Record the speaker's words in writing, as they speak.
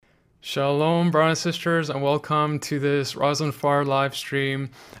Shalom, brothers and sisters, and welcome to this Rise on Fire live stream.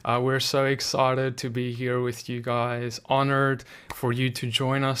 We're so excited to be here with you guys. Honored for you to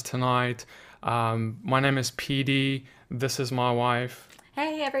join us tonight. My name is PD. This is my wife.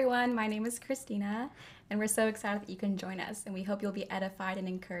 Hey everyone, my name is Christina, and we're so excited that you can join us, and we hope you'll be edified and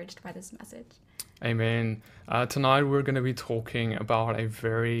encouraged by this message. Amen. Tonight we're going to be talking about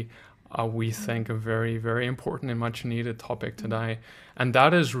we think, a very, very important and much needed topic today. And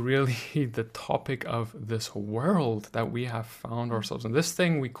that is really the topic of this world that we have found ourselves in, this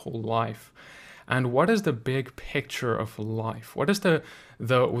thing we call life. And what is the big picture of life? What is the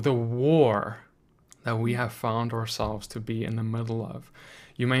war that we have found ourselves to be in the middle of?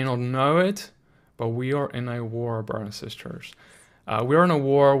 You may not know it, but we are in a war, brothers and sisters. We are in a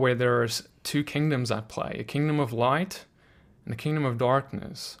war where there's two kingdoms at play, a kingdom of light and a kingdom of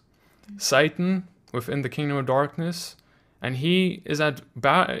darkness. Satan within the kingdom of darkness, and he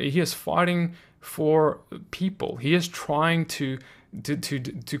is fighting for people. He is trying to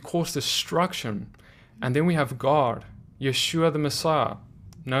cause destruction. And then we have God, Yeshua the Messiah,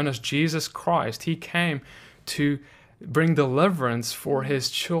 known as Jesus Christ. He came to bring deliverance for his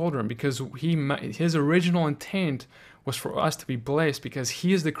children because his original intent was for us to be blessed because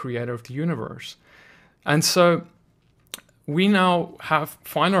he is the creator of the universe. And so we now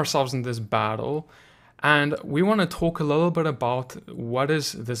find ourselves in this battle, and we want to talk a little bit about what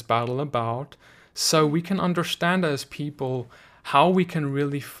is this battle about so we can understand as people how we can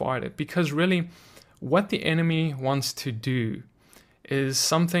really fight it. Because really what the enemy wants to do is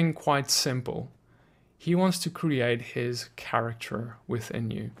something quite simple. He wants to create his character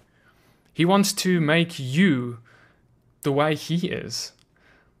within you. He wants to make you the way he is.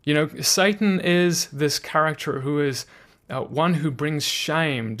 You know, Satan is this character who is one who brings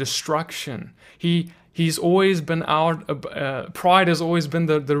shame, destruction. He's always been pride has always been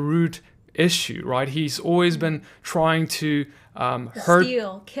the root issue, right? He's always been trying to hurt,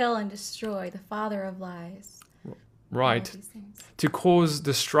 steal, kill, and destroy, the father of lies. Right. To cause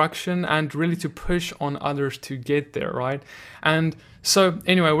destruction and really to push on others to get there, right? And so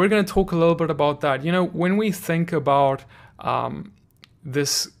anyway, we're going to talk a little bit about that. You know, when we think about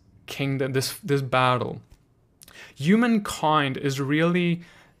this kingdom, this battle, humankind is really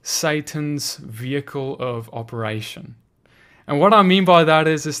Satan's vehicle of operation. And what I mean by that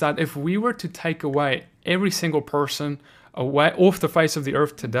is that if we were to take away every single person away off the face of the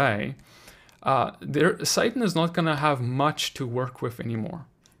earth today, Satan is not going to have much to work with anymore.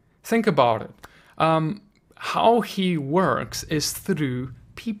 Think about it. How he works is through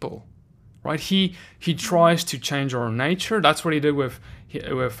people, right? He tries to change our nature. That's what he did with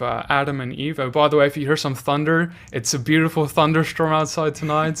Adam and Eve. Oh, by the way, if you hear some thunder, it's a beautiful thunderstorm outside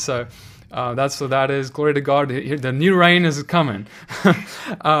tonight. So that's what that is. Glory to God. The new rain is coming.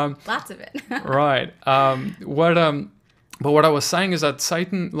 Lots of it. Right. But what I was saying is that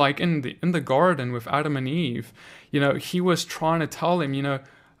Satan, like in the garden with Adam and Eve, you know, he was trying to tell them,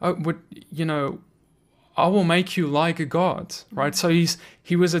 I will make you like a god, right? So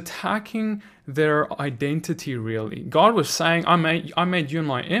he was attacking their identity, really. God was saying, I made you in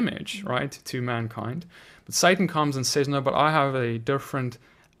my image, right, to mankind. But Satan comes and says, no, but I have a different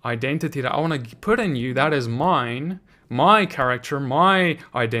identity that I want to put in you. That is mine, my character, my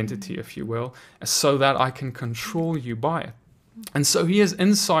identity, if you will, so that I can control you by it. And so he is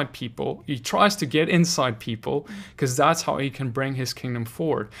inside people. He tries to get inside people because that's how he can bring his kingdom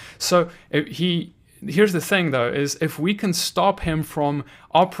forward. So here's the thing, though, is if we can stop him from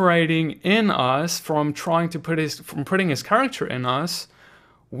operating in us, from putting his character in us,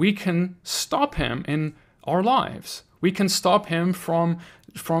 we can stop him in our lives. We can stop him from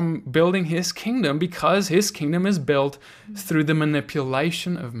building his kingdom because his kingdom is built through the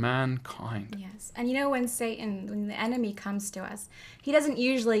manipulation of mankind. Yes. And you know, when the enemy comes to us, he doesn't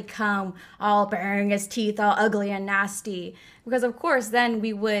usually come all baring his teeth, all ugly and nasty. Because, of course, then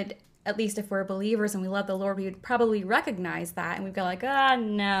we would, at least if we're believers and we love the Lord, we would probably recognize that. And we'd go like,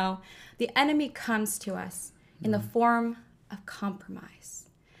 no. The enemy comes to us in the form of compromise,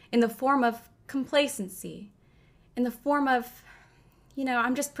 in the form of complacency, in the form of,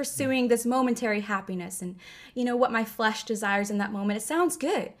 I'm just pursuing this momentary happiness and, what my flesh desires in that moment. It sounds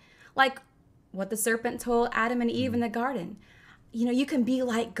good. Like what the serpent told Adam and Eve in the garden. You can be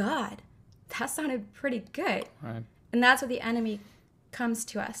like God. That sounded pretty good. Right. And that's what the enemy comes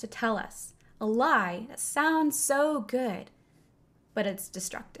to us to tell us. A lie that sounds so good, but it's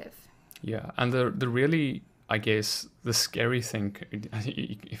destructive. Yeah, and the really, I guess, the scary thing,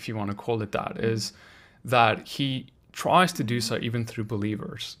 if you want to call it that, is that he tries to do so even through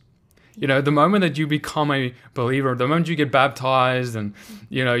believers. You know, the moment that you become a believer, the moment you get baptized and,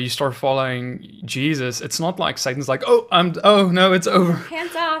 you know, you start following Jesus, it's not like Satan's like, oh no, it's over.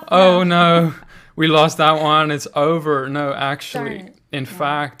 Hands off. Oh no, we lost that one. It's over. No, actually, Darn it. in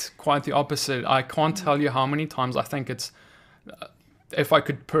fact, quite the opposite. I can't tell you how many times I think it's, if I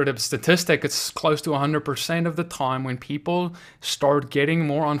could put a statistic, it's close to 100% of the time when people start getting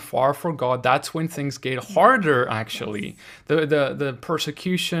more on fire for God, that's when things get harder, actually. The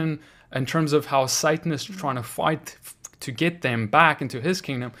persecution in terms of how Satan is trying to fight to get them back into his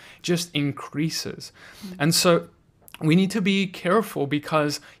kingdom just increases. And so we need to be careful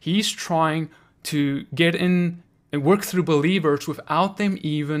because he's trying to get in and work through believers without them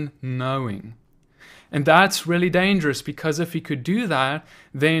even knowing. And that's really dangerous because if he could do that,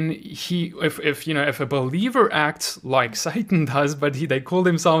 then if a believer acts like Satan does, but they call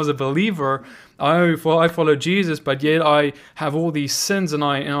themselves a believer, oh, well, I follow Jesus, but yet I have all these sins and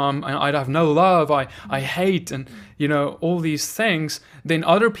I have no love, I hate, and all these things, then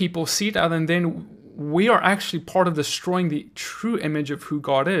other people see that, and then we are actually part of destroying the true image of who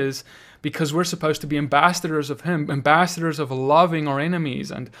God is. Because we're supposed to be ambassadors of him, ambassadors of loving our enemies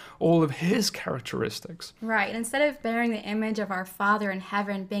and all of his characteristics. Right. And instead of bearing the image of our Father in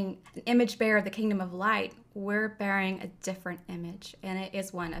heaven, being an image bearer of the kingdom of light, we're bearing a different image, and it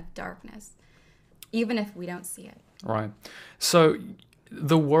is one of darkness, even if we don't see it. Right. So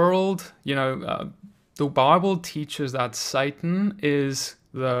the world, the Bible teaches that Satan is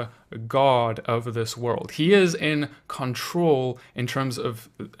the God of this world. He is in control in terms of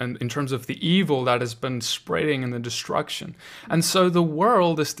the evil that has been spreading and the destruction. And so the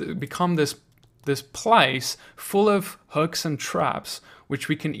world has become this place full of hooks and traps which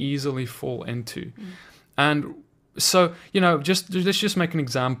we can easily fall into. And so, let's just make an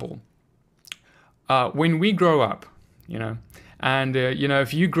example. When we grow up, and,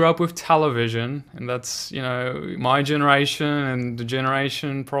 if you grew up with television, and that's, my generation and the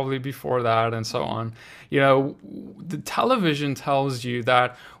generation probably before that and so on, the television tells you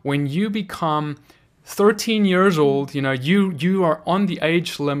that when you become 13 years old, you are on the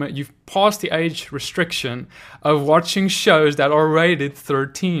age limit, you've passed the age restriction of watching shows that are rated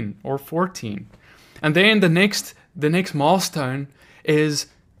 13 or 14. And then the next milestone is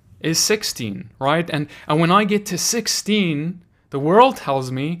 16, right? And when I get to 16, the world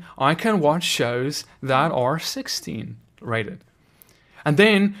tells me I can watch shows that are 16 rated. And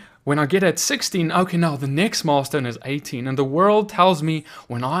then when I get at 16, okay, now the next milestone is 18. And the world tells me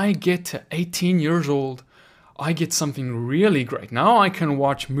when I get to 18 years old, I get something really great. Now I can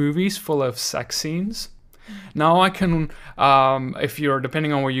watch movies full of sex scenes. Now I can, if you're,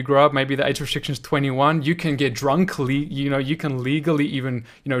 depending on where you grow up, maybe the age restriction is 21, you can get drunk, you can legally even,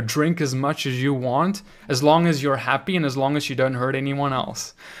 drink as much as you want, as long as you're happy and as long as you don't hurt anyone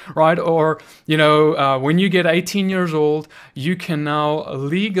else, right? Or, when you get 18 years old, you can now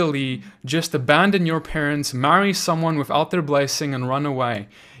legally just abandon your parents, marry someone without their blessing and run away,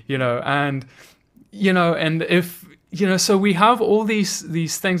 and if, so we have all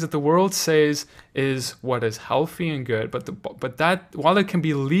these things that the world says is what is healthy and good, but that, while it can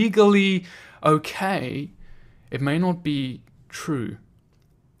be legally okay, it may not be true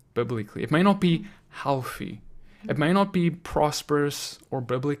biblically. It may not be healthy. It may not be prosperous or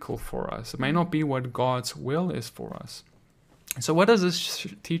biblical for us. It may not be what God's will is for us. So what does this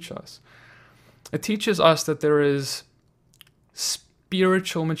teach us? It teaches us that there is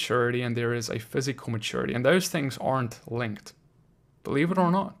spiritual maturity and there is a physical maturity, and those things aren't linked, believe it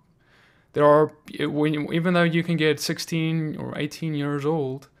or not. Even though you can get 16 or 18 years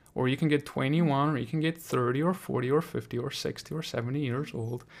old, or you can get 21, or you can get 30 or 40 or 50 or 60 or 70 years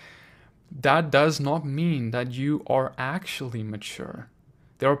old, that does not mean that you are actually mature.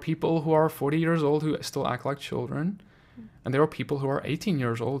 There are people who are 40 years old who still act like children, and there are people who are 18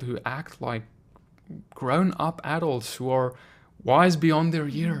 years old who act like grown-up adults who are wise beyond their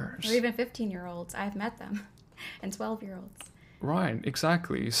years. Or even 15-year-olds. I've met them. And 12-year-olds. Right,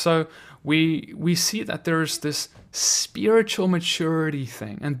 exactly. So we see that there's this spiritual maturity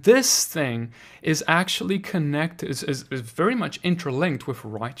thing. And this thing is actually connected, is very much interlinked with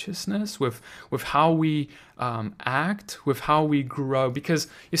righteousness, with how we act, with how we grow. Because,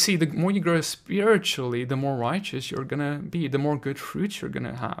 you see, the more you grow spiritually, the more righteous you're going to be, the more good fruits you're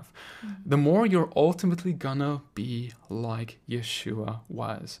going to have. Mm-hmm. The more you're ultimately going to be like Yeshua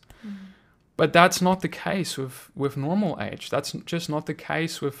was. Mm-hmm. But that's not the case with normal age. That's just not the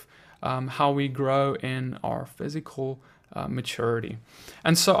case with how we grow in our physical maturity.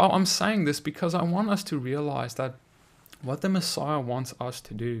 And so I'm saying this because I want us to realize that what the Messiah wants us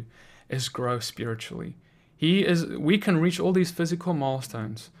to do is grow spiritually. We can reach all these physical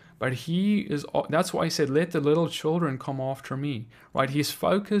milestones, But that's why he said, let the little children come after me, right? He's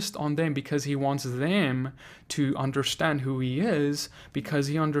focused on them because he wants them to understand who he is, because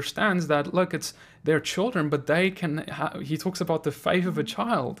he understands that, look, it's their children, but they can, he talks about the faith of a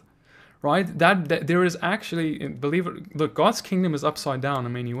child, right? That there is actually, believe it, look, God's kingdom is upside down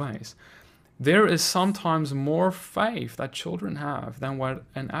in many ways. There is sometimes more faith that children have than what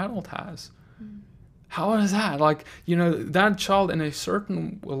an adult has. How is that? Like, that child in a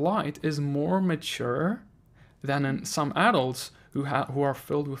certain light is more mature than some adults who are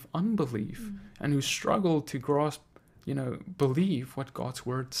filled with unbelief and who struggle to grasp, believe what God's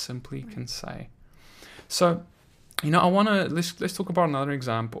word simply can say. So, let's talk about another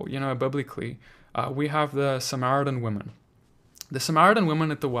example. Biblically, we have the Samaritan woman. The Samaritan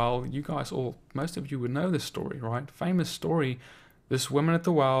woman at the well, most of you would know this story, right? Famous story. This woman at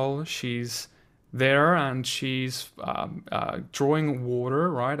the well, she's there and she's drawing water,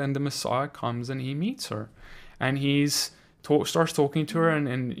 right? And the Messiah comes and he meets her, and starts talking to her,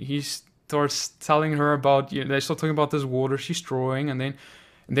 and he starts telling her about, they start talking about this water she's drawing, and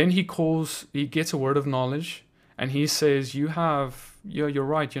then he gets a word of knowledge, and he says, you're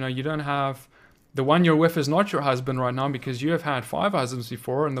right, you don't have, the one you're with is not your husband right now, because you have had 5 husbands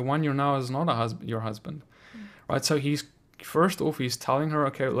before, and the one you're now is not your husband, right? So First off, he's telling her,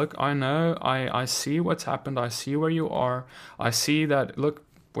 okay, look, I know, I see what's happened. I see where you are. I see that, look,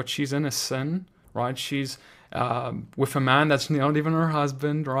 what she's in is sin, right? She's with a man that's not even her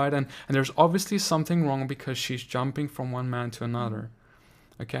husband, right? And there's obviously something wrong because she's jumping from one man to another,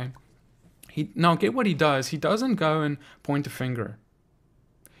 okay? Now, get what he does. He doesn't go and point a finger.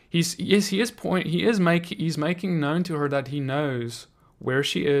 He's making known to her that he knows where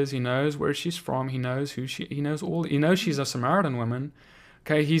she is, he knows where she's from, he knows he knows she's a Samaritan woman.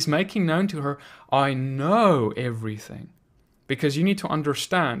 Okay, he's making known to her, I know everything. Because you need to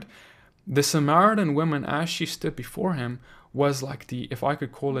understand, the Samaritan woman, as she stood before him, was like if I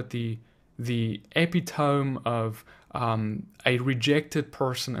could call it the epitome of a rejected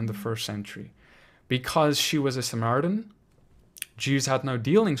person in the first century. Because she was a Samaritan, Jews had no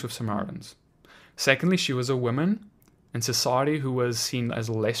dealings with Samaritans. Secondly, she was a woman in society who was seen as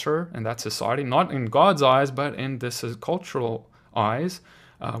lesser in that society, not in God's eyes, but in this cultural eyes.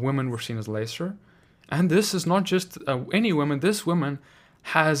 Women were seen as lesser. And this is not just any woman. This woman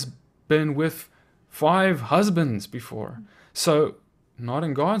has been with 5 husbands before. So not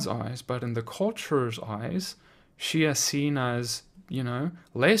in God's eyes, but in the culture's eyes, she is seen as,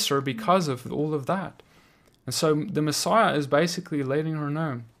 lesser because of all of that. And so the Messiah is basically letting her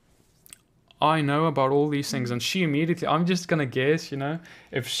know, I know about all these things. And she immediately, I'm just going to guess,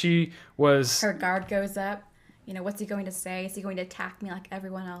 if she was... Her guard goes up. What's he going to say? Is he going to attack me like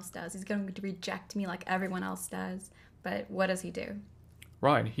everyone else does? He's going to reject me like everyone else does. But what does he do?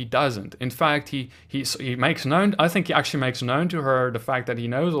 Right, he doesn't. In fact, he makes known, I think he actually makes known to her the fact that he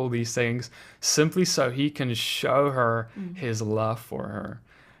knows all these things simply so he can show her his love for her.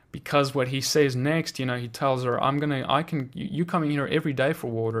 Because what he says next, he tells her, you coming here every day for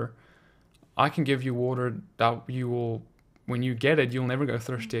water, I can give you water that you will, when you get it, you'll never go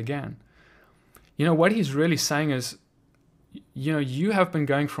thirsty again. What he's really saying is, you have been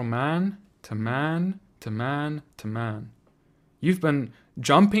going from man to man to man to man. You've been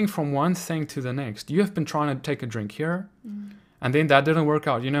jumping from one thing to the next. You have been trying to take a drink here, and then that didn't work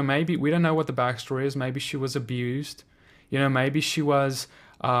out. Maybe, we don't know what the backstory is. Maybe she was abused. Maybe she was,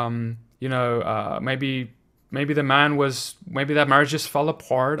 maybe the man was, maybe that marriage just fell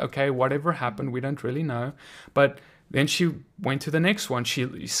apart. Okay, whatever happened, we don't really know. But then she went to the next one. She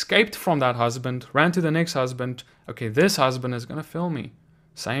escaped from that husband, ran to the next husband. Okay, this husband is going to fill me.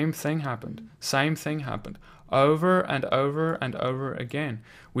 Same thing happened. Same thing happened. Over and over and over again.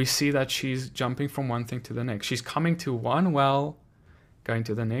 We see that she's jumping from one thing to the next. She's coming to one well, going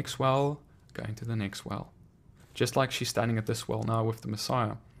to the next well, going to the next well. Just like she's standing at this well now with the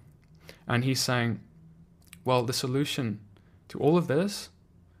Messiah. And he's saying, well, the solution to all of this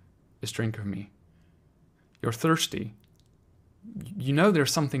is drink of me. You're thirsty.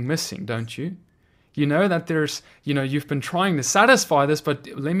 There's something missing, don't you? That there's, you've been trying to satisfy this, but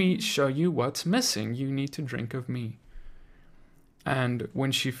let me show you what's missing. You need to drink of me. And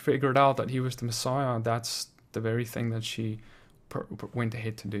when she figured out that he was the Messiah, that's the very thing that she went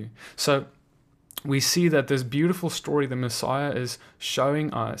ahead to do. So we see that this beautiful story, the Messiah, is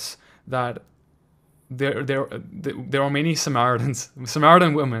showing us that there are many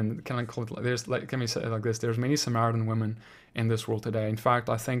Samaritan women. Can I call it? Can we say it like this? There's many Samaritan women in this world today. In fact,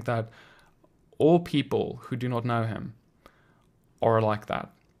 I think that all people who do not know him are like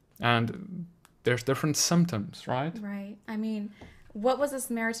that, and there's different symptoms, right? Right. I mean, What was the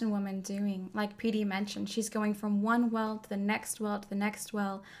Samaritan woman doing? Like PD mentioned, she's going from one well to the next well to the next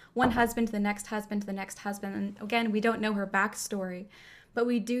well, one husband to the next husband to the next husband. And again, we don't know her backstory, but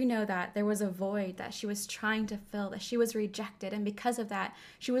we do know that there was a void that she was trying to fill, that she was rejected. And because of that,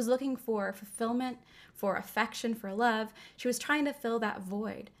 she was looking for fulfillment, for affection, for love. She was trying to fill that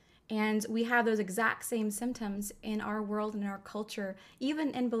void. And we have those exact same symptoms in our world and in our culture,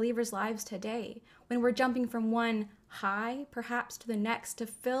 even in believers' lives today, when we're jumping from one high, perhaps, to the next to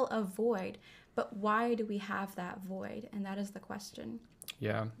fill a void. But why do we have that void? And that is the question.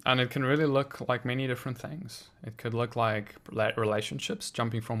 Yeah, and it can really look like many different things. It could look like relationships,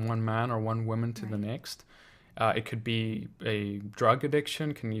 jumping from one man or one woman to the next. It could be a drug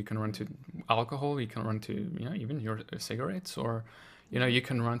addiction. You can run to alcohol. You can run to even your cigarettes, or you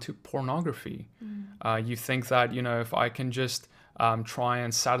can run to pornography. You think that if I can just try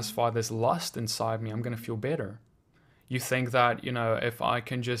and satisfy this lust inside me, I'm going to feel better. You think that if I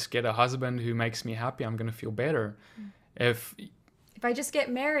can just get a husband who makes me happy, I'm going to feel better. If I just get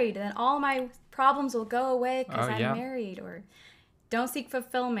married, then all my problems will go away because I'm married. Or don't seek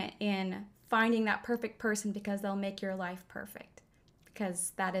fulfillment in finding that perfect person because they'll make your life perfect.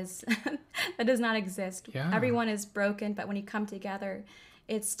 Because that does not exist. Yeah. Everyone is broken, but when you come together,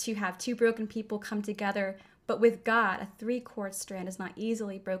 it's to have two broken people come together. But with God, a three-chord strand is not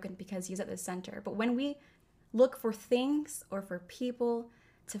easily broken because he's at the center. But when we look for things or for people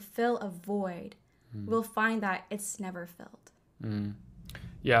to fill a void, we'll find that it's never filled.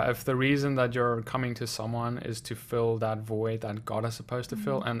 Yeah, if the reason that you're coming to someone is to fill that void that God is supposed to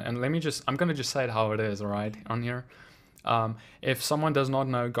fill, and I'm going to just say it how it is, all right, on here. If someone does not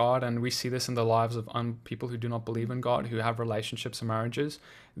know God, and we see this in the lives of people who do not believe in God, who have relationships and marriages,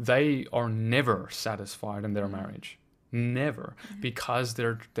 they are never satisfied in their marriage. Never. Because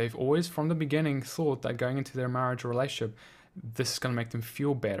they've always from the beginning thought that going into their marriage or relationship, this is going to make them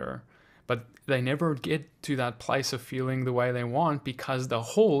feel better. But they never get to that place of feeling the way they want because the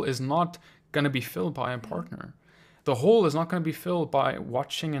hole is not going to be filled by a partner. The hole is not going to be filled by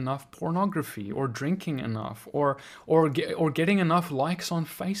watching enough pornography or drinking enough or getting enough likes on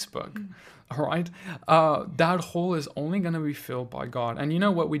Facebook. All right? That hole is only going to be filled by God.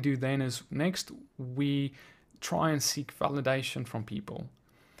 And what we do then is next we try and seek validation from people.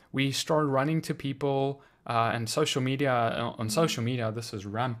 We start running to people and social media. On social media, this is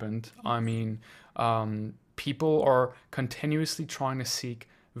rampant. I mean, people are continuously trying to seek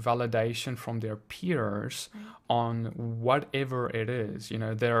validation from their peers on whatever it is,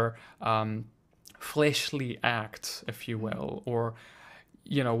 their fleshly acts, if you will, or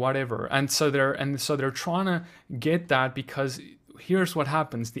whatever. And so they're trying to get that because here's what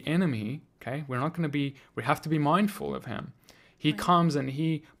happens: the enemy, okay, we have to be mindful of him. He comes and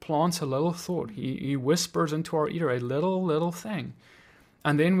he plants a little thought. He whispers into our ear a little thing.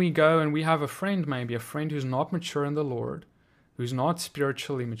 And then we go and we have a friend who's not mature in the Lord, who's not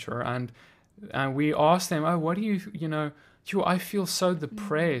spiritually mature. And we ask them, oh, what do you, I feel so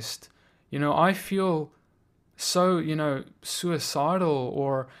depressed. I feel so, suicidal,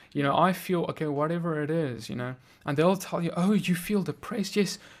 or, I feel, okay, whatever it is, and they'll tell you, oh, you feel depressed.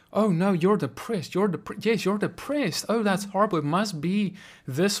 Yes. Oh, no, you're depressed. Yes, you're depressed. Oh, that's horrible. It must be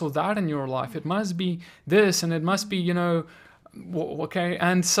this or that in your life. It must be this, and it must be, okay.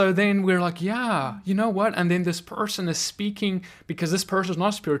 And so then we're like, yeah, you know what? And then this person is speaking because this person is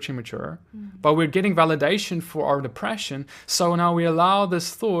not spiritually mature, but we're getting validation for our depression. So now we allow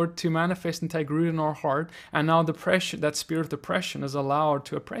this thought to manifest and take root in our heart. And now that spirit of depression is allowed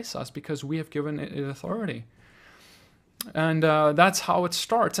to oppress us because we have given it authority. And that's how it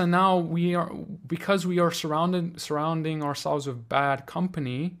starts. And now because we are surrounding ourselves with bad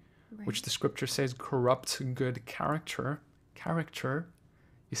company, which the scripture says corrupts good character.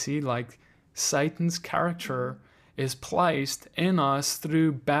 You see, like Satan's character is placed in us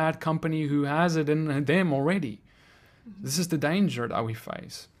through bad company who has it in them already. This is the danger that we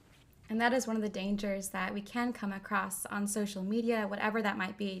face. And that is one of the dangers that we can come across on social media, whatever that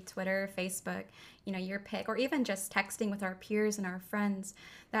might be, Twitter, Facebook, your pick, or even just texting with our peers and our friends,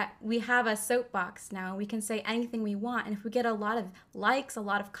 that we have a soapbox now. We can say anything we want. And if we get a lot of likes, a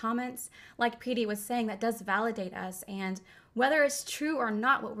lot of comments, like PD was saying, that does validate us. And whether it's true or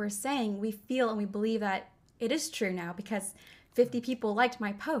not what we're saying, we feel and we believe that it is true now because 50 people liked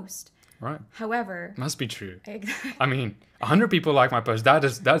my post. Right. However, must be true. I mean, 100 people like my post.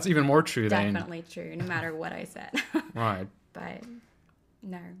 That's even more true. Definitely true, no matter what I said. Right. But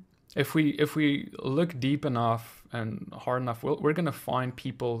no. If we look deep enough and hard enough, we're going to find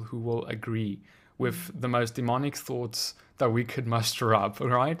people who will agree with the most demonic thoughts that we could muster up,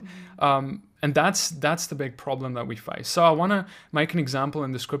 right? And that's the big problem that we face. So I want to make an example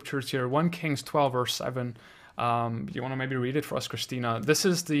in the scriptures here. 1 Kings 12, verse 7. You want to maybe read it for us, Christina? This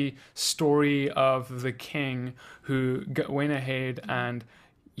is the story of the king who went ahead and,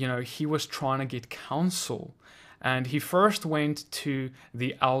 he was trying to get counsel. And he first went to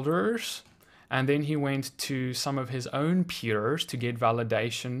the elders, and then he went to some of his own peers to get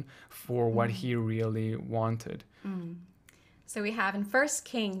validation for what he really wanted. So we have in 1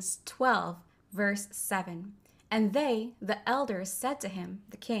 Kings 12, verse 7, and they, the elders, said to him,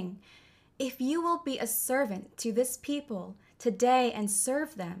 the king, if you will be a servant to this people today and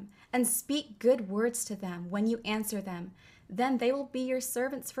serve them and speak good words to them when you answer them, then they will be your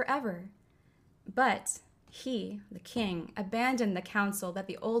servants forever. But he, the king, abandoned the counsel that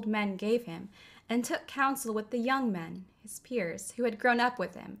the old men gave him and took counsel with the young men, his peers, who had grown up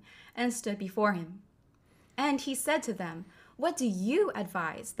with him and stood before him. And he said to them, what do you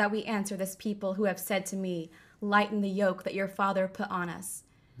advise that we answer this people who have said to me, lighten the yoke that your father put on us?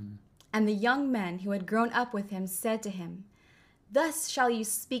 And the young men who had grown up with him said to him, thus shall you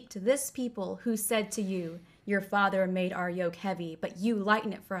speak to this people who said to you, your father made our yoke heavy, but you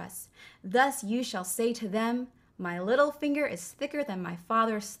lighten it for us. Thus you shall say to them, my little finger is thicker than my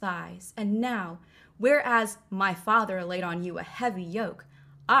father's thighs. And now, whereas my father laid on you a heavy yoke,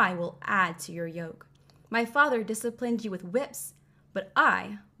 I will add to your yoke. My father disciplined you with whips, but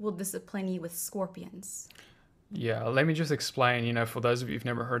I will discipline you with scorpions. Yeah, let me just explain, for those of you who've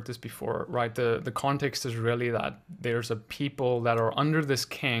never heard this before, right? The context is really that there's a people that are under this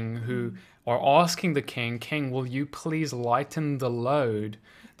king who are asking the king, will you please lighten the load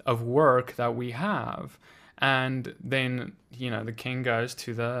of work that we have? And then, the king goes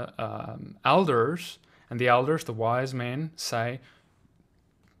to the elders, and the elders, the wise men, say,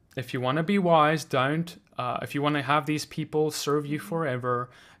 if you want to be wise, if you want to have these people serve you forever,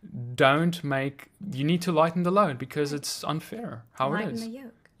 you need to lighten the load because it's unfair how it is. Lighten the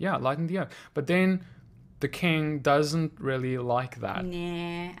yoke. Yeah, lighten the yoke. But then the king doesn't really like that.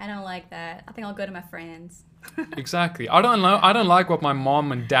 Nah, I don't like that. I think I'll go to my friends. Exactly. I don't like what my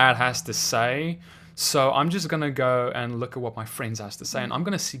mom and dad has to say, so I'm just going to go and look at what my friends has to say, and I'm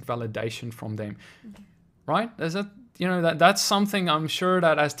going to seek validation from them. Right? Is that that's something I'm sure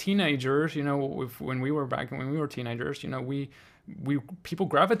that as teenagers, when we were teenagers, people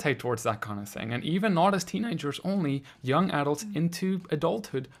gravitate towards that kind of thing. And even not as teenagers only, young adults into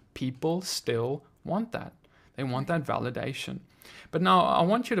adulthood, people still want that. They want that validation. But now I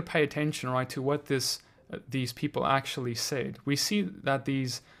want you to pay attention, right, to what these people actually said. We see that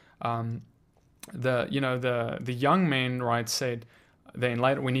these the young men, right, said, then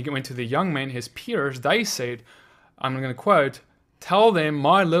later when he went to the young men, his peers, they said, I'm going to quote, tell them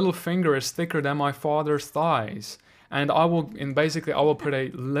my little finger is thicker than my father's thighs, and I will put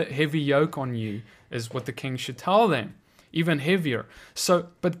a heavy yoke on you, is what the king should tell them, even heavier. So,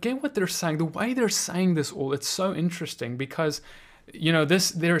 but get what they're saying, the way they're saying this all, it's so interesting because,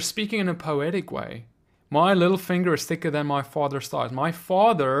 they're speaking in a poetic way. My little finger is thicker than my father's thighs. My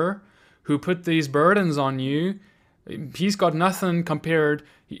father, who put these burdens on you, he's got nothing compared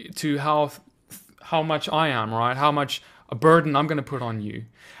to how much I am, right? How much a burden I'm going to put on you.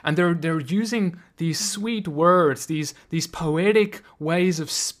 And they're using these sweet words, these poetic ways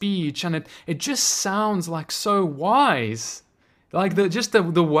of speech, and it just sounds like so wise. Like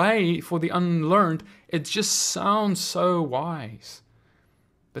the way for the unlearned, it just sounds so wise.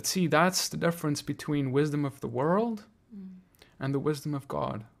 But see, that's the difference between wisdom of the world and the wisdom of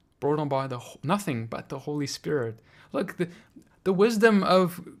God, brought on by nothing but the Holy Spirit. Look, the wisdom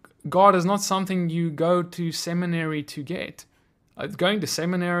of God is not something you go to seminary to get. Going to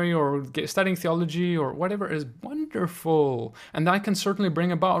seminary or studying theology or whatever is wonderful, and that can certainly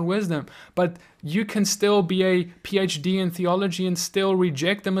bring about wisdom. But you can still be a PhD in theology and still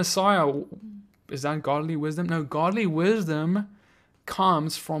reject the Messiah. Is that godly wisdom? No, godly wisdom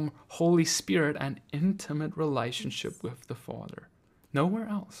comes from Holy Spirit and intimate relationship with the Father. Nowhere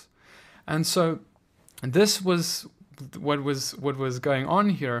else. And so this was what was going on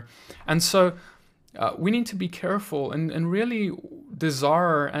here. And so we need to be careful and really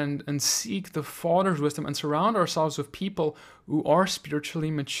desire and seek the Father's wisdom and surround ourselves with people who are spiritually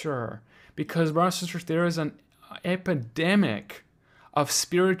mature. Because, brothers and sisters, there is an epidemic of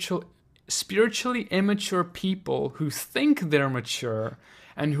spiritually immature people who think they're mature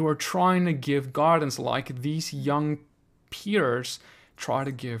and who are trying to give guidance like these young peers try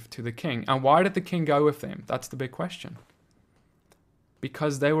to give to the king. And why did the king go with them? That's the big question.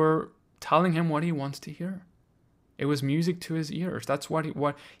 Because they were telling him what he wants to hear. It was music to his ears. That's what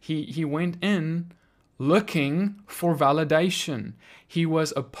he went in looking for validation. He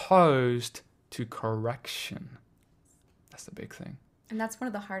was opposed to correction. That's the big thing. And that's one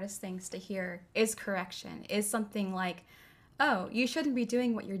of the hardest things to hear is correction, is something like, oh, you shouldn't be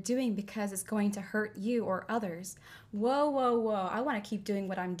doing what you're doing because it's going to hurt you or others. Whoa, whoa, whoa. I want to keep doing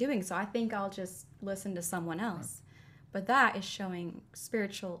what I'm doing, so I think I'll just listen to someone else. But that is showing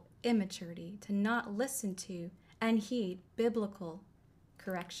spiritual immaturity, to not listen to and heed biblical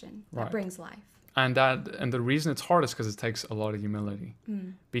correction that brings life. And the reason it's hard is because it takes a lot of humility.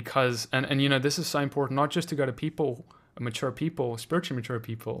 Because, and you know, this is so important, not just to go to people, mature people, spiritually mature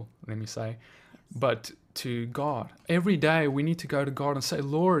people, let me say, but to God. Every day we need to go to God and say,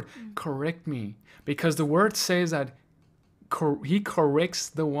 Lord, correct me. Because the word says that he corrects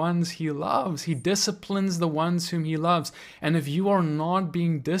the ones he loves. He disciplines the ones whom he loves. And if you are not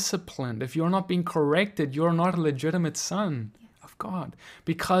being disciplined, if you're not being corrected, you're not a legitimate son of God.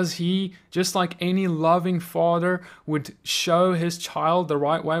 Because he, just like any loving father would show his child the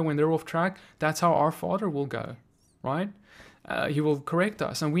right way when they're off track, that's how our Father will go, right? He will correct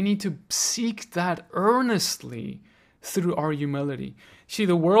us. And we need to seek that earnestly through our humility. See,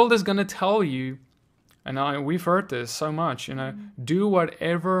 the world is going to tell you, and we've heard this so much, you know, do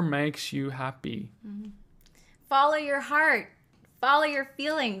whatever makes you happy. Follow your heart. Follow your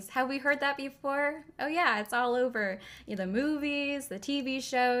feelings. Have we heard that before? Oh yeah, it's all over. You know, the movies, the TV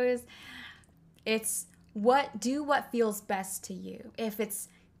shows. It's do what feels best to you. If it's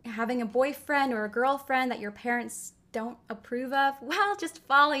having a boyfriend or a girlfriend that your parents don't approve of, well, just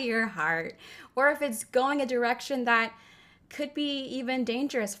follow your heart. Or if it's going a direction that could be even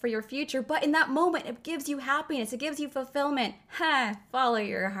dangerous for your future, but in that moment it gives you happiness, it gives you fulfillment, follow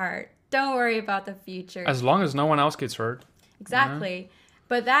your heart. Don't worry about the future. As long as no one else gets hurt. Exactly.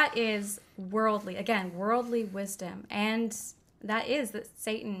 But that is worldly wisdom. And that is that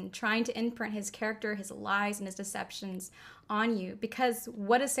Satan trying to imprint his character, his lies, and his deceptions on you. Because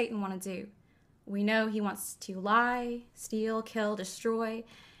what does Satan want to do? We know he wants to lie, steal, kill, destroy.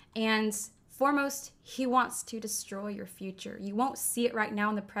 And foremost, he wants to destroy your future. You won't see it right now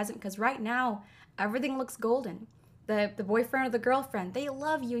in the present because right now, everything looks golden. The boyfriend or the girlfriend, they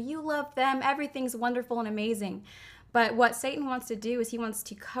love you. You love them. Everything's wonderful and amazing. But what Satan wants to do is he wants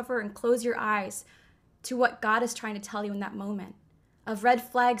to cover and close your eyes to what God is trying to tell you in that moment, of red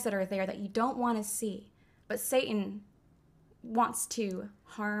flags that are there that you don't want to see. But Satan wants to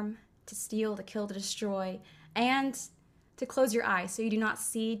harm, to steal, to kill, to destroy, and to close your eyes so you do not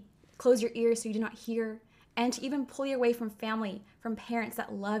see, close your ears so you do not hear, and to even pull you away from family, from parents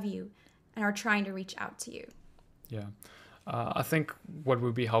that love you and are trying to reach out to you. Yeah. I think what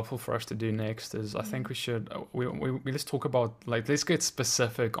would be helpful for us to do next is I think we should, let's talk about, like, let's get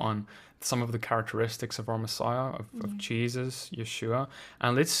specific on some of the characteristics of our Messiah, of Jesus, Yeshua,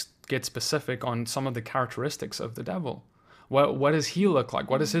 and let's get specific on some of the characteristics of the devil. What does he look like?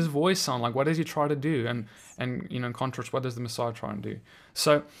 What does his voice sound like? What does he try to do? And you know, in contrast, what does the Messiah try and do?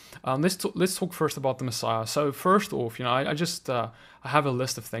 So let's talk first about the Messiah. So first off, you know, I have a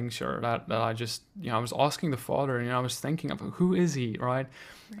list of things here that I just, you know, I was asking the Father, and, you know, I was thinking of who is he, right?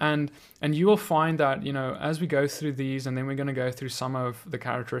 And you will find that, you know, as we go through these, and then we're going to go through some of the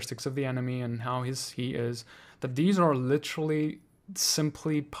characteristics of the enemy and how he is, that these are literally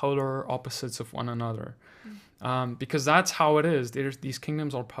simply polar opposites of one another. Because that's how it is. These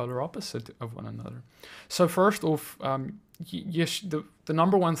kingdoms are polar opposite of one another. So first off, the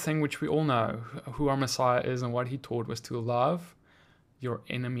number one thing which we all know who our Messiah is and what he taught was to love your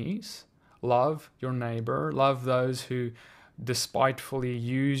enemies, love your neighbor, love those who despitefully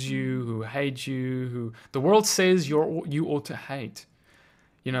use you, who hate you, who the world says you ought to hate.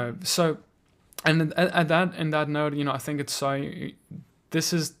 You know, so, and at that note, you know, I think it's so,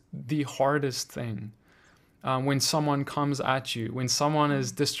 this is the hardest thing. When someone comes at you, when someone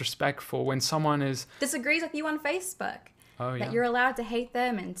is disrespectful, when someone disagrees with you on Facebook, that you're allowed to hate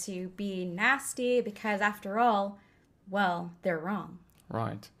them and to be nasty because, after all, well, they're wrong.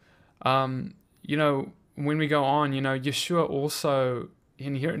 Right. You know, when we go on, you know, Yeshua also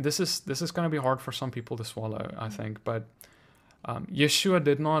in here. This is going to be hard for some people to swallow, I think, but Yeshua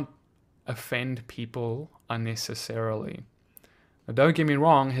did not offend people unnecessarily. Now, don't get me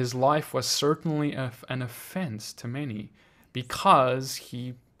wrong, his life was certainly an offense to many because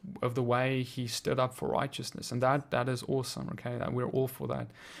of the way he stood up for righteousness. And that is awesome, okay? That we're all for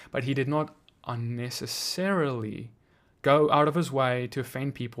that. But he did not unnecessarily go out of his way to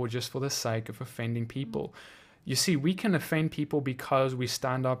offend people just for the sake of offending people. You see, we can offend people because we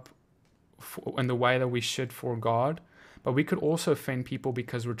stand up in the way that we should for God, but we could also offend people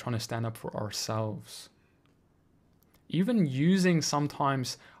because we're trying to stand up for ourselves. even using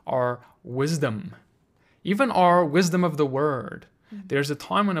sometimes our wisdom, even our wisdom of the word. There's a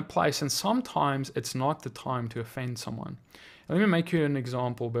time and a place, and sometimes it's not the time to offend someone. Let me make you an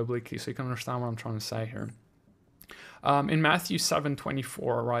example biblically so you can understand what I'm trying to say here. In Matthew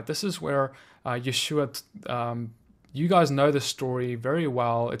 7:24, right, this is where Yeshua, you guys know the story very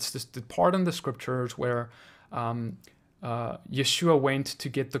well. It's this the part in the scriptures where Yeshua went to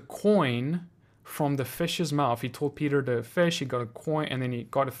get the coin from the fish's mouth. He told Peter to fish, he got a coin, and then he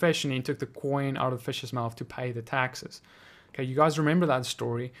got a fish, and he took the coin out of the fish's mouth to pay the taxes. Okay, you guys remember that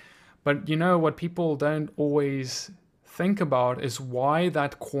story. But you know what people don't always think about is why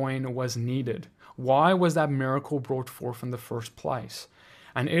that coin was needed. Why was that miracle brought forth in the first place?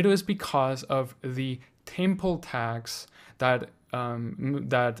 And it was because of the temple tax that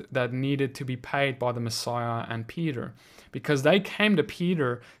needed to be paid by the Messiah and Peter. Because they came to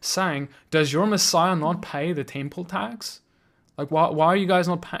Peter saying, does your Messiah not pay the temple tax? Like, why are you guys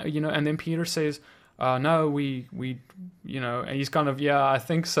not paying? And then Peter says, no, we, and he's kind of, yeah, I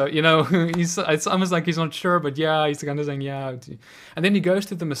think so. It's almost like he's not sure, but yeah, he's kind of saying, yeah. And then he goes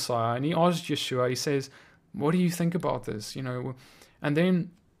to the Messiah and he asks Yeshua, he says, what do you think about this? And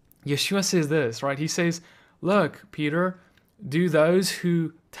then Yeshua says this, right? He says, look, Peter, do those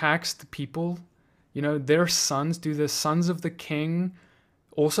who tax the people, their sons, do the sons of the king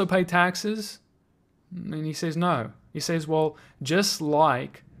also pay taxes? And he says, no. He says, well, just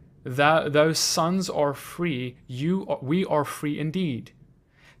like those sons are free, we are free indeed.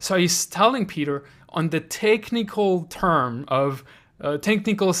 So he's telling Peter on the technical term of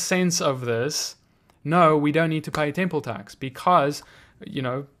technical sense of this, no, we don't need to pay temple tax because,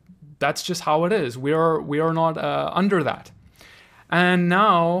 that's just how it is. We are not under that. And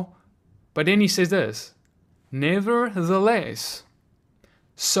now, but then he says this, nevertheless,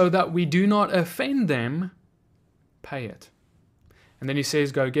 so that we do not offend them, pay it. And then he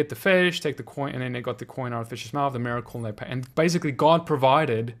says, go get the fish, take the coin, and then they got the coin out of the fish's mouth, the miracle, and they pay. And basically God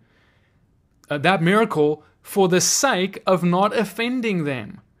provided that miracle for the sake of not offending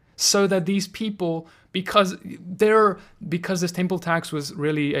them. So that these people, because this temple tax was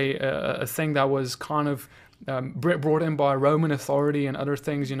really a thing that was kind of brought in by Roman authority and other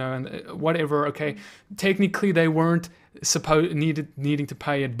things, and whatever, okay, technically they weren't needing to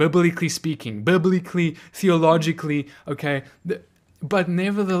pay it, biblically speaking, theologically, okay, but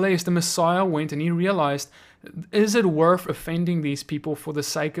nevertheless, the Messiah went and he realized, is it worth offending these people for the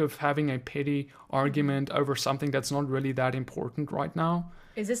sake of having a petty argument over something that's not really that important right now?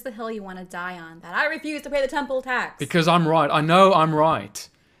 Is this the hill you want to die on? That I refuse to pay the temple tax. Because I'm right. I know I'm right.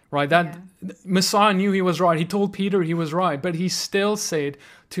 Right? That Messiah knew he was right. He told Peter he was right. But he still said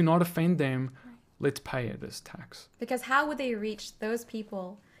to not offend them, let's pay it this tax. Because how would they reach those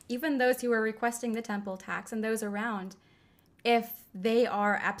people, even those who were requesting the temple tax and those around, if they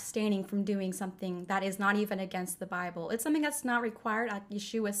are abstaining from doing something that is not even against the Bible? It's something that's not required, like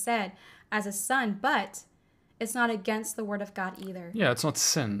Yeshua said, as a son, but it's not against the word of God either. Yeah, it's not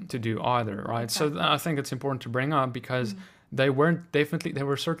sin to do either, right? Exactly. So I think it's important to bring up because they were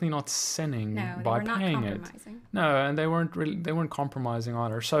certainly not sinning by paying it. No, and they weren't compromising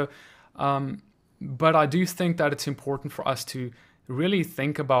either. So, but I do think that it's important for us to really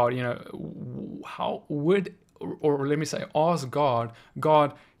think about, how would, or let me say, ask God,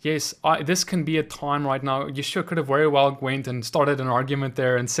 yes, this can be a time right now. Yeshua could have very well went and started an argument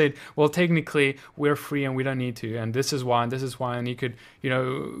there and said, well, technically we're free and we don't need to, and this is why, and he could,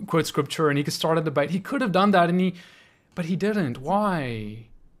 quote scripture and he could start a debate. He could have done that, but he didn't. Why?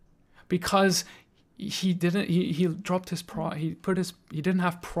 Because he didn't. He dropped his pride. He didn't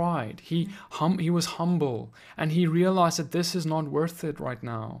have pride. He was humble, and he realized that this is not worth it right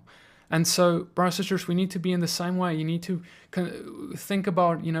now. And so, brothers and sisters, we need to be in the same way. You need to think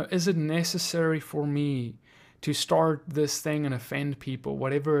about, is it necessary for me to start this thing and offend people,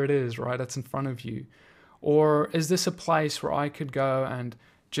 whatever it is, right, that's in front of you? Or is this a place where I could go and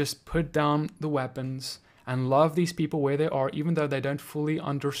just put down the weapons and love these people where they are, even though they don't fully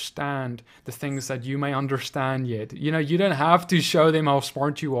understand the things that you may understand yet? You don't have to show them how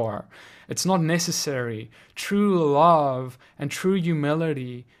smart you are. It's not necessary. True love and true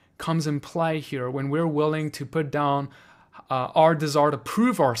humility comes in play here when we're willing to put down our desire to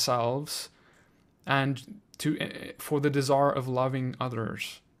prove ourselves and for the desire of loving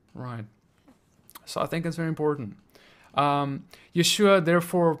others, right? So I think it's very important. Yeshua,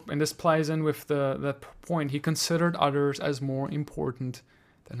 therefore, and this plays in with that point, he considered others as more important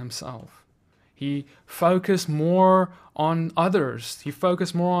than himself. He focused more on others. He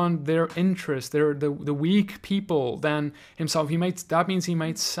focused more on their interests, the weak people than himself. That means he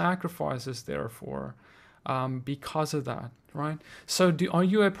made sacrifices, therefore, because of that, right? So are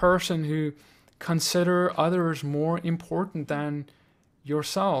you a person who consider others more important than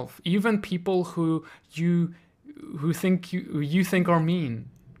yourself? Even people who you think are mean,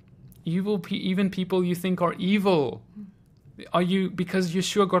 even people you think are evil. Are you, because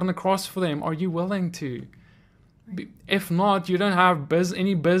Yeshua got on the cross for them, are you willing to? If not, you don't have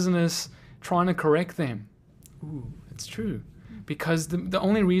any business trying to correct them. Ooh, it's true. Because the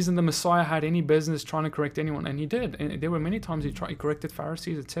only reason the Messiah had any business trying to correct anyone, and he did, and there were many times he corrected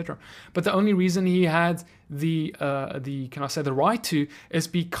Pharisees, etc. But the only reason he had the right to, is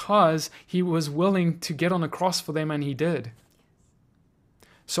because he was willing to get on the cross for them, and he did.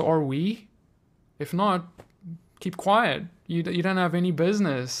 So are we? If not, keep quiet. You don't have any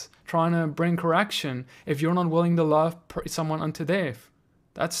business trying to bring correction if you're not willing to love someone unto death.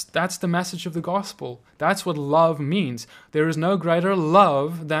 That's the message of the gospel. That's what love means. There is no greater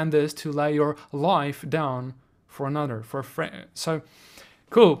love than this, to lay your life down for another, for a friend. So,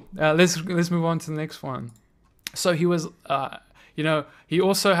 cool. Let's move on to the next one. So he was, he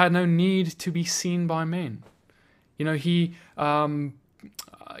also had no need to be seen by men. He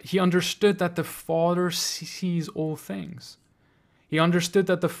understood that the Father sees all things. He understood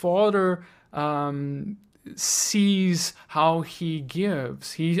that the Father sees how he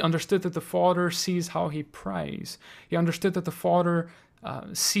gives. He understood that the Father sees how he prays. He understood that the Father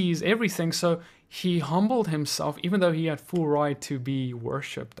sees everything. So he humbled himself, even though he had full right to be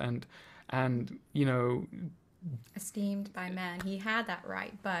worshipped and esteemed by men. He had that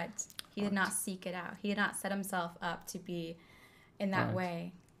right, but he did not seek it out. He did not set himself up to be in that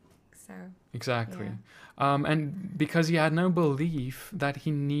way. So exactly. And because he had no belief that he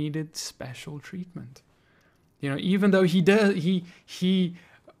needed special treatment. Even though he did, he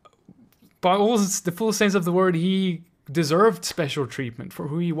by all the full sense of the word, he deserved special treatment for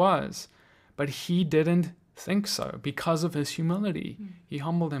who he was, but he didn't think so because of his humility. He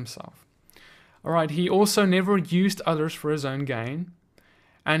humbled himself. All right. He also never used others for his own gain,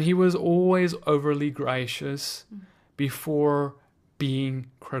 and he was always overly gracious before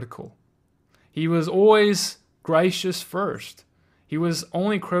being critical. He was always gracious first. He was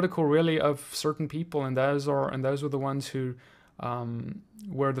only critical really of certain people, and those were the ones who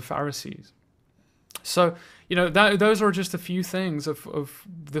were the Pharisees. So, those are just a few things of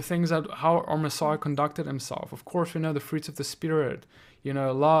the things that how our Messiah conducted himself. Of course, we know the fruits of the Spirit,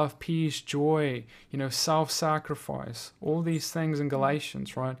 love, peace, joy, self-sacrifice, all these things in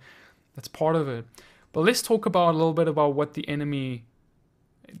Galatians, right? That's part of it. But let's talk a little bit about what the enemy,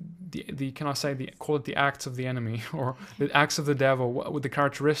 call it the acts of the enemy, or the acts of the devil, with the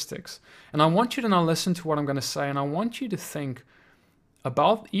characteristics. And I want you to now listen to what I'm going to say, and I want you to think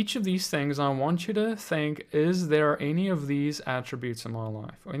about each of these things, and I want you to think, is there any of these attributes in my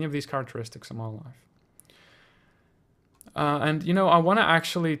life, or any of these characteristics in my life? And I want to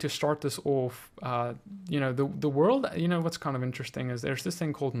actually, to start this off, the world, what's kind of interesting is there's this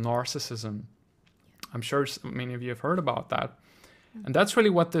thing called narcissism. I'm sure many of you have heard about that. And that's really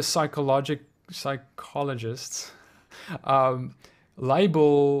what the psychologists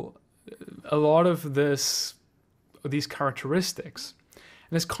label a lot of these characteristics.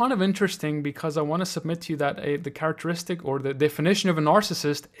 And it's kind of interesting because I want to submit to you that the characteristic or the definition of a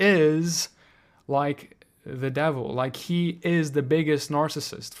narcissist is like the devil. Like he is the biggest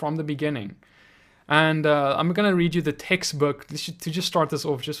narcissist from the beginning. And I'm going to read you the textbook. To just start this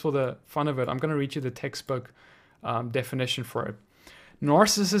off, just for the fun of it, I'm going to read you the textbook definition for it.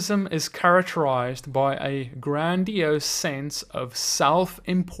 Narcissism is characterized by a grandiose sense of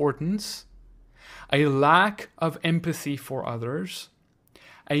self-importance, a lack of empathy for others,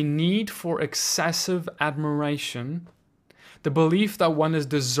 a need for excessive admiration, the belief that one is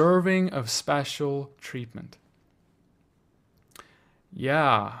deserving of special treatment.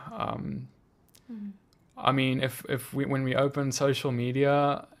 Yeah, I mean, when we open social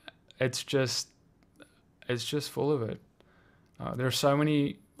media, it's just full of it. There are so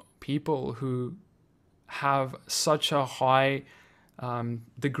many people who have such a high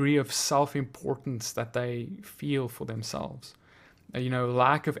degree of self-importance that they feel for themselves.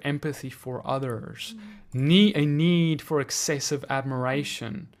 Lack of empathy for others, a need for excessive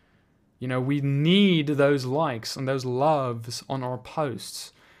admiration. We need those likes and those loves on our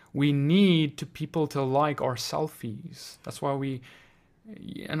posts. We need people to like our selfies. That's why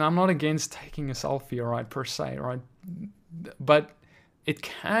and I'm not against taking a selfie, all right, per se, right? But it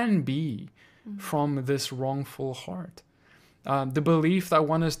can be from this wrongful heart. The belief that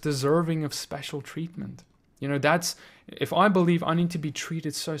one is deserving of special treatment. That's, if I believe I need to be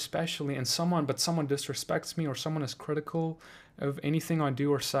treated so specially, and someone disrespects me, or someone is critical of anything I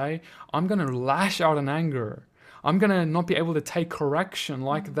do or say, I'm going to lash out in anger. I'm going to not be able to take correction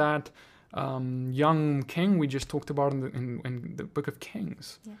like that young king we just talked about in the book of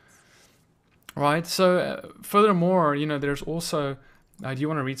Kings. Yes. Right? So furthermore, there's also, do you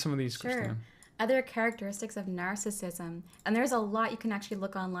want to read some of these, Sure. Christina? Other characteristics of narcissism, and there's a lot you can actually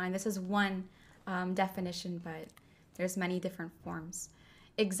look online. This is one definition, but there's many different forms.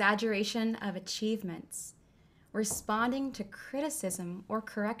 Exaggeration of achievements, responding to criticism or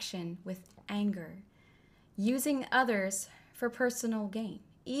correction with anger, using others for personal gain,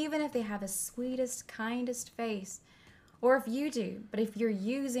 even if they have the sweetest, kindest face, or if you do, but if you're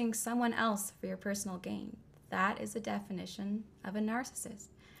using someone else for your personal gain, that is a definition of a narcissist.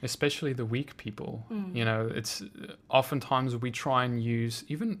 Especially the weak people. It's oftentimes we try and use,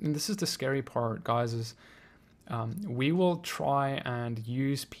 and this is the scary part, guys, is we will try and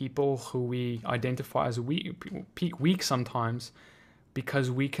use people who we identify as weak sometimes,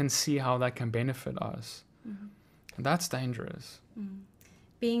 because we can see how that can benefit us. And that's dangerous.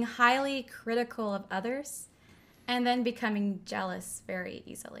 Being highly critical of others and then becoming jealous very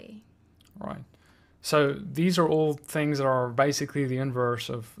easily. Right. So these are all things that are basically the inverse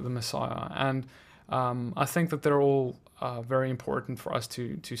of the Messiah. And I think that they're all very important for us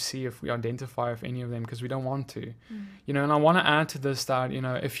to see if we identify with any of them, because we don't want to. And I want to add to this that,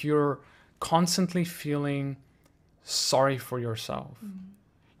 if you're constantly feeling sorry for yourself,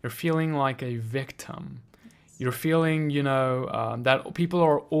 you're feeling like a victim, you're feeling, that people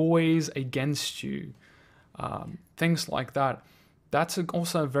are always against you, things like that, that's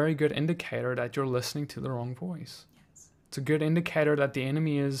also a very good indicator that you're listening to the wrong voice. Yes. It's a good indicator that the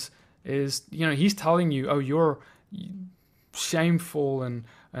enemy is he's telling you, oh, you're shameful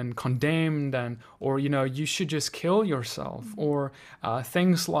and condemned, or you should just kill yourself, or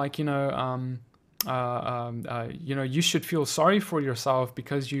things like you should feel sorry for yourself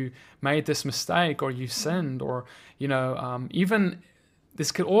because you made this mistake or you sinned, or even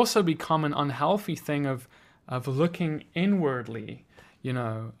this could also become an unhealthy thing of looking inwardly,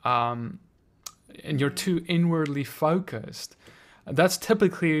 and you're too inwardly focused. That's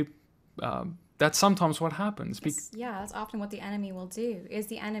typically that's sometimes what happens. Yeah, that's often what the enemy will do. Is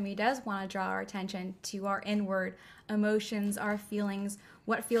the enemy does want to draw our attention to our inward emotions, our feelings,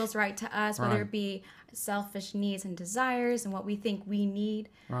 what feels right to us, whether it be selfish needs and desires and what we think we need,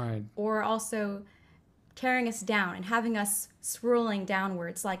 right, or also tearing us down and having us swirling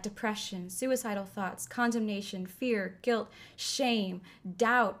downwards, like depression, suicidal thoughts, condemnation, fear, guilt, shame,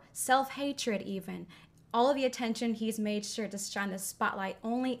 doubt, self-hatred even. All of the attention he's made sure to shine the spotlight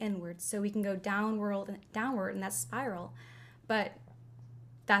only inwards, so we can go downward in that spiral. But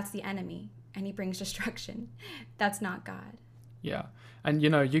that's the enemy, and he brings destruction. That's not God. Yeah. And,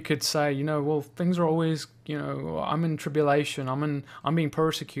 you could say, well, things are always, I'm in tribulation, I'm being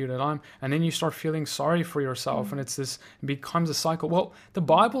persecuted, and then you start feeling sorry for yourself, and it becomes a cycle. Well, the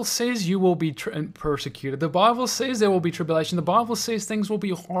Bible says you will be persecuted. The Bible says there will be tribulation. The Bible says things will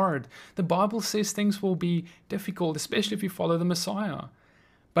be hard. The Bible says things will be difficult, especially if you follow the Messiah.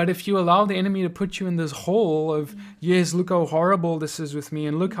 But if you allow the enemy to put you in this hole of, yes, look how horrible this is with me,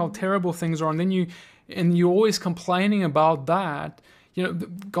 and look how terrible things are, and then you're always complaining about that.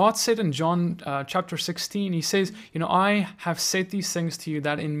 God said in John chapter 16, he says, I have said these things to you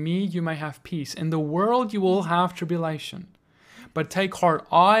that in me you may have peace. In the world you will have tribulation, but take heart,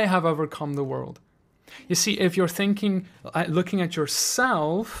 I have overcome the world. You see, if you're looking at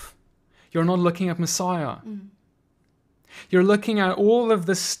yourself, you're not looking at Messiah. You're looking at all of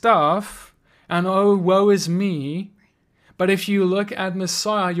the stuff and, oh, woe is me. But if you look at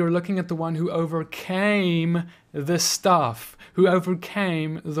Messiah, you're looking at the one who overcame the stuff, who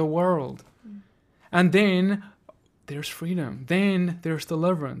overcame the world. And then there's freedom. Then there's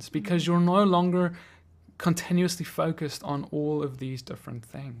deliverance, because you're no longer continuously focused on all of these different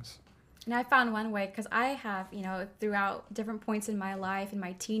things. And I found one way, because I have, throughout different points in my life, in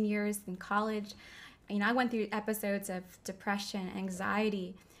my teen years, in college, I went through episodes of depression,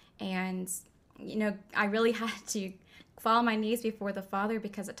 anxiety, and, I really had to fall on my knees before the Father,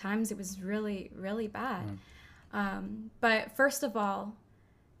 because at times it was really, really bad. But first of all,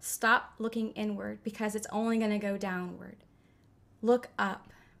 stop looking inward, because it's only going to go downward. Look up,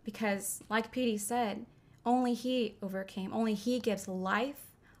 because like Petey said, only he overcame. Only he gives life.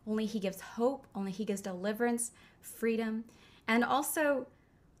 Only he gives hope. Only he gives deliverance, freedom. And also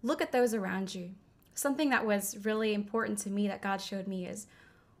look at those around you. Something that was really important to me that God showed me is,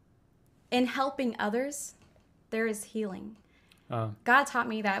 in helping others, there is healing. God taught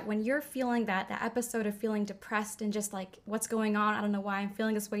me that when you're feeling that episode of feeling depressed and just like, what's going on? I don't know why I'm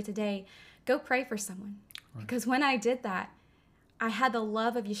feeling this way today. Go pray for someone. Right. Because when I did that, I had the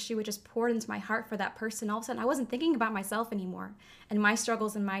love of Yeshua just poured into my heart for that person. All of a sudden, I wasn't thinking about myself anymore and my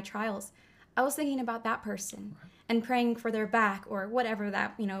struggles and my trials. I was thinking about that person and praying for their back or whatever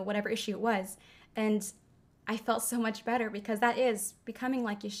that, whatever issue it was. And I felt so much better because that is becoming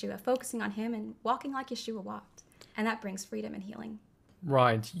like Yeshua, focusing on him and walking like Yeshua walked. And that brings freedom and healing.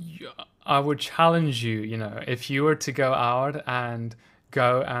 Right. I would challenge you, if you were to go out and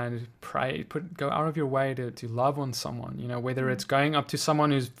go and pray, go out of your way to love on someone, whether it's going up to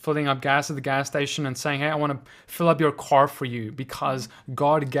someone who's filling up gas at the gas station and saying, hey, I want to fill up your car for you because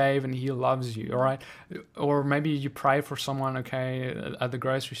God gave and he loves you, all right? Or maybe you pray for someone, okay, at the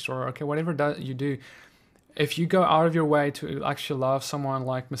grocery store, okay, whatever you do. If you go out of your way to actually love someone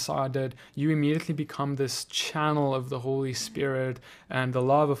like Messiah did, you immediately become this channel of the Holy Spirit and the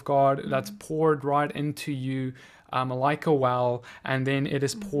love of God that's poured right into you like a well, and then it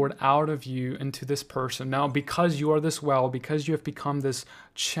is poured out of you into this person. Now, because you are this well, because you have become this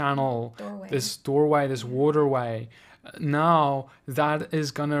channel, this doorway, this waterway, now that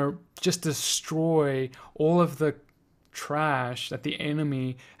is going to just destroy all of the trash that the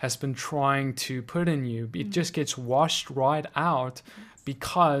enemy has been trying to put in you. It just gets washed right out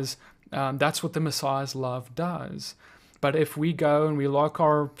because that's what the Messiah's love does. But if we go and we lock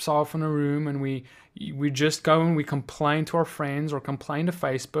ourselves in a room and we just go and we complain to our friends or complain to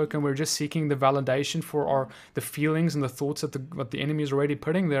Facebook and we're just seeking the validation for the feelings and the thoughts that what the enemy is already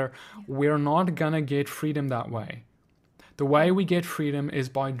putting there, we're not going to get freedom that way. The way we get freedom is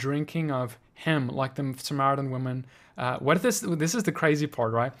by drinking of him, like the Samaritan woman. This is the crazy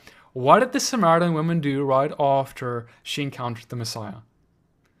part, right? What did the Samaritan woman do right after she encountered the Messiah?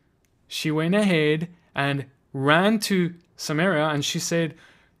 She went ahead and ran to Samaria and she said,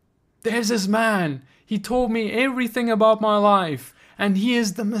 there's this man. He told me everything about my life and he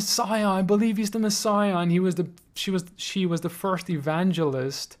is the Messiah. I believe he's the Messiah. And she was the first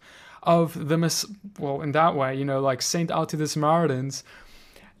evangelist of the in that way, like sent out to the Samaritans.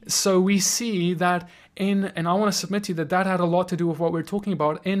 So we see that and I want to submit to you that had a lot to do with what we're talking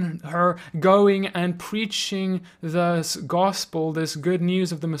about in her going and preaching this gospel, this good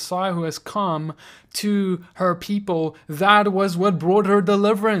news of the Messiah who has come to her people. That was what brought her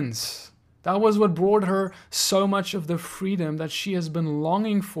deliverance. That was what brought her so much of the freedom that she has been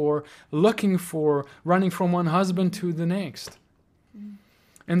longing for, looking for, running from one husband to the next.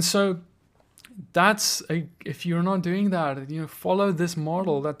 And so if you're not doing that, follow this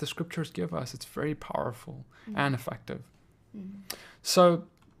model that the scriptures give us. It's very powerful and effective. So,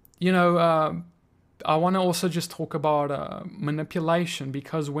 I want to also just talk about manipulation,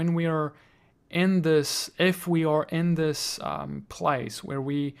 because when we are in this, if we are in this place where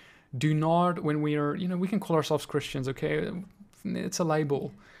we do not, when we are, we can call ourselves Christians, okay? It's a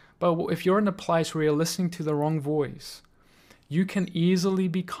label. But if you're in a place where you're listening to the wrong voice, you can easily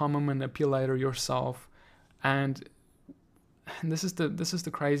become a manipulator yourself, and this is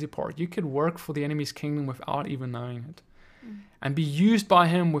the crazy part. You could work for the enemy's kingdom without even knowing it, and be used by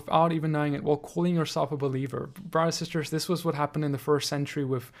him without even knowing it, while calling yourself a believer. Brothers and sisters, this was what happened in the first century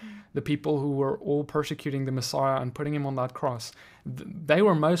with the people who were all persecuting the Messiah and putting him on that cross. They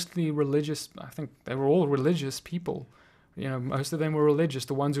were mostly religious. I think they were all religious people. Most of them were religious,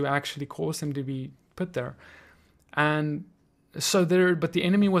 the ones who actually caused him to be put there. And so but the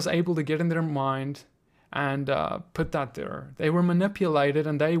enemy was able to get in their mind and put that there. They were manipulated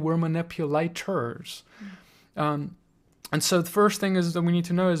and they were manipulators. And so the first thing is that we need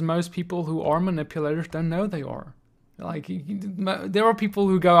to know is most people who are manipulators don't know they are. Like, there are people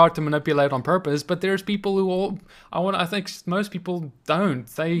who go out to manipulate on purpose, but there's people who I think most people don't.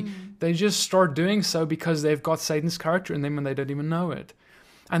 They just start doing so because they've got Satan's character in them and they don't even know it.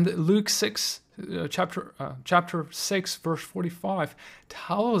 And Luke 6, chapter 6, verse 45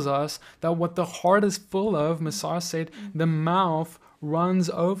 tells us that what the heart is full of, Messiah said, the mouth runs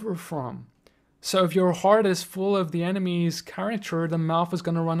over from. So if your heart is full of the enemy's character, the mouth is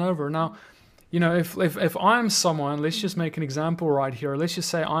going to run over. Now, if I'm someone, let's just make an example right here. Let's just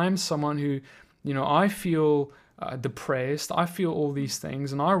say I'm someone who, I feel depressed, I feel all these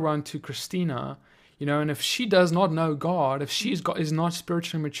things, and I run to Christina, and if she does not know God, if she is not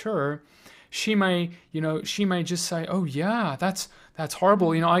spiritually mature, she may just say, oh yeah, that's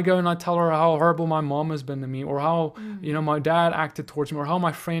horrible. I go and I tell her how horrible my mom has been to me, or how, my dad acted towards me, or how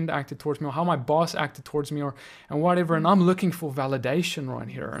my friend acted towards me, or how my boss acted towards me, and whatever. And I'm looking for validation right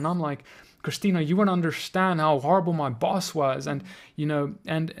here. And I'm like, Christina, you wouldn't understand how horrible my boss was, and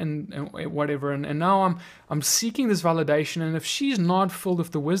whatever. And now I'm seeking this validation. And if she's not full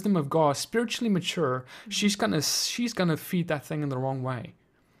of the wisdom of God, spiritually mature, she's gonna feed that thing in the wrong way.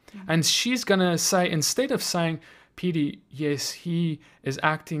 And she's gonna say, instead of saying, Petey, yes, he is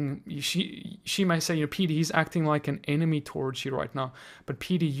acting, she may say, Petey, he's acting like an enemy towards you right now. But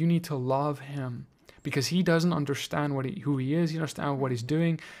Petey, you need to love him because he doesn't understand who he is. He doesn't understand what he's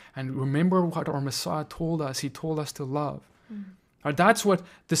doing. And remember what our Messiah told us. He told us to love. That's what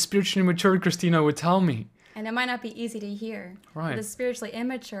the spiritually mature Christina would tell me. And it might not be easy to hear. Right. The spiritually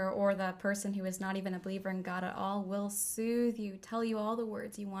immature or the person who is not even a believer in God at all will soothe you, tell you all the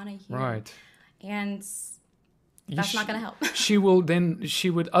words you want to hear. Right. And that's not going to help. She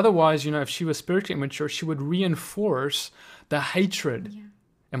would otherwise, if she was spiritually immature, she would reinforce the hatred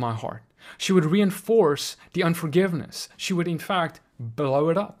in my heart. She would reinforce the unforgiveness. She would, in fact, blow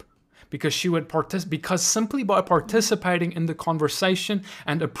it up. Because simply by participating in the conversation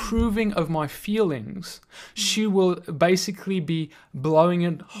and approving of my feelings, she will basically be blowing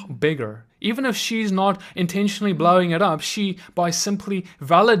it bigger. Even if she's not intentionally blowing it up, by simply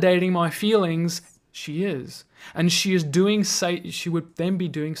validating my feelings, she is. And she would then be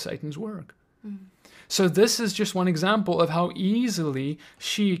doing Satan's work. So this is just one example of how easily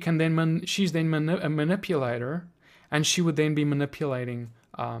she's then a manipulator, and she would then be manipulating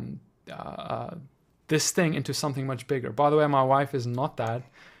this thing into something much bigger. By the way, my wife is not that.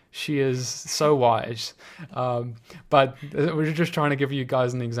 She is so wise. But we're just trying to give you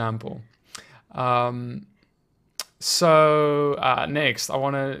guys an example. So next, I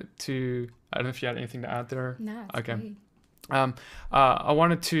wanted to... I don't know if you had anything to add there. No, it's okay. great. I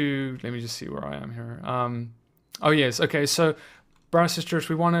wanted to... Let me just see where I am here. Oh, yes. Okay, so brothers and sisters,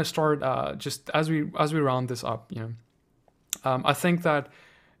 we want to start just as we round this up, I think that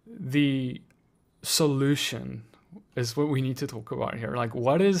the solution is what we need to talk about here. Like,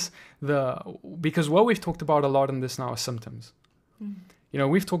 because what we've talked about a lot in this now is symptoms.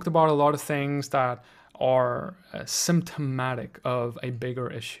 We've talked about a lot of things that are symptomatic of a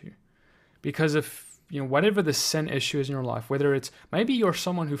bigger issue. Because if, whatever the sin issue is in your life, whether it's, maybe you're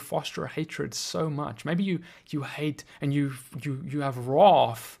someone who foster hatred so much, maybe you hate and you have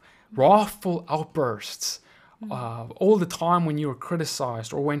wrathful outbursts, all the time when you are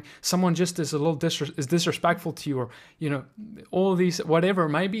criticized, or when someone just is a little disrespectful to you, or all these whatever.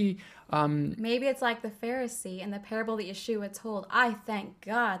 Maybe it's like the Pharisee in the parable that Yeshua told. I thank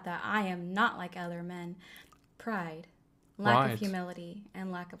God that I am not like other men. Pride, lack of humility,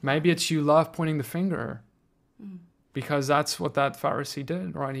 and lack of. Maybe it's you love pointing the finger, because that's what that Pharisee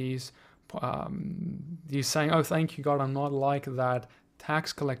did, right? He's saying, "Oh, thank you, God, I'm not like that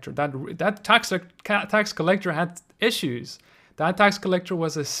tax collector." That tax collector had issues. That tax collector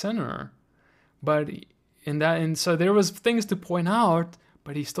was a sinner, but so there was things to point out,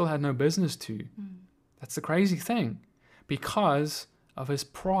 but he still had no business to. That's the crazy thing, because of his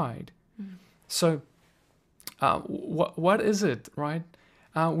pride. So, what is it, right?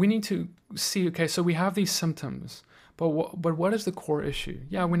 We need to see. Okay, so we have these symptoms, but what is the core issue?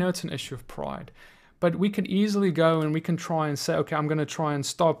 Yeah, we know it's an issue of pride. But we could easily go and we can try and say, okay, I'm going to try and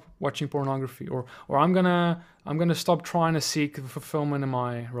stop watching pornography, or I'm going to stop trying to seek fulfillment in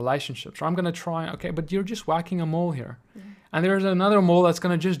my relationships, or I'm going to try. Okay, but you're just whacking a mole here, and there's another mole that's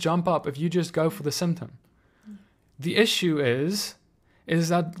going to just jump up if you just go for the symptom. The issue is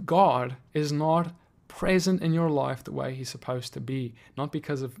that God is not present in your life the way He's supposed to be, not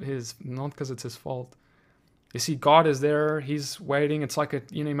because it's His fault. You see, God is there. He's waiting. It's like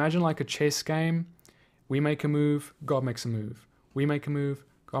imagine like a chess game. We make a move, God makes a move. We make a move,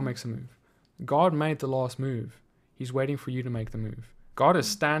 God makes a move. God made the last move. He's waiting for you to make the move. God is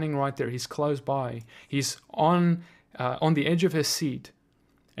standing right there. He's close by. He's on the edge of His seat,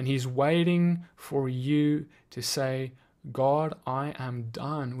 and He's waiting for you to say, God, I am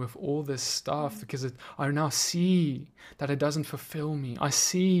done with all this stuff, because I now see that it doesn't fulfill me. I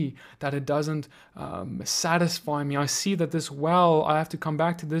see that it doesn't satisfy me. I see that this well, I have to come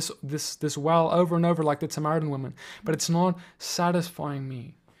back to this well over and over like the Samaritan woman, but it's not satisfying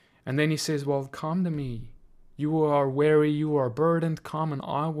me. And then He says, well, come to me. You are weary, you are burdened, come and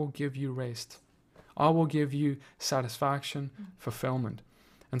I will give you rest. I will give you satisfaction, fulfillment.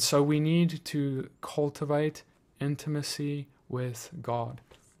 And so we need to cultivate intimacy with God.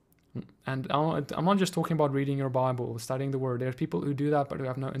 And I'm not just talking about reading your Bible, studying the Word. There are people who do that but who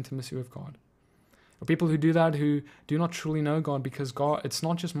have no intimacy with God. Or people who do that who do not truly know God, because God, it's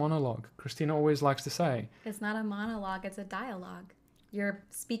not just monologue. Christina always likes to say. It's not a monologue, it's a dialogue. You're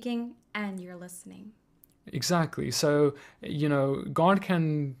speaking and you're listening. Exactly. So, God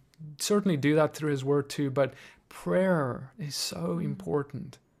can certainly do that through His Word too, but prayer is so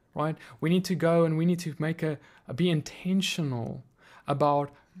important. Right? We need to go and we need to be intentional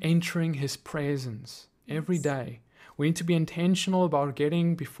about entering His presence every day. We need to be intentional about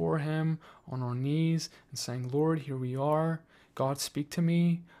getting before him on our knees and saying, Lord, here we are. God, speak to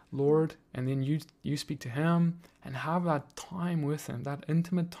me, Lord. And then you speak to him and have that time with him, that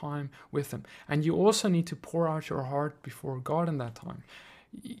intimate time with him. And you also need to pour out your heart before God in that time.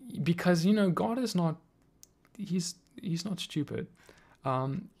 Because, God is not, he's not stupid.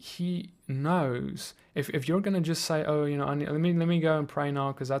 He knows if you're going to just say, oh, let me go and pray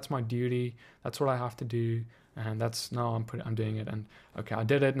now because that's my duty. That's what I have to do. And I'm doing it. And okay, I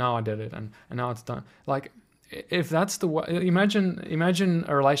did it. Now I did it. And now it's done. Like, if that's the way, imagine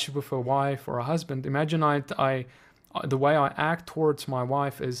a relationship with a wife or a husband. Imagine the way I act towards my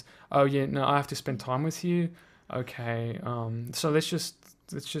wife is, oh yeah, no, I have to spend time with you. Okay. So let's just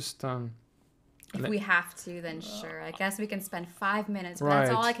if we have to, then sure. I guess we can spend 5 minutes, but right.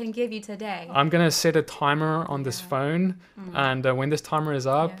 That's all I can give you today. I'm going to set a timer on this phone, and when this timer is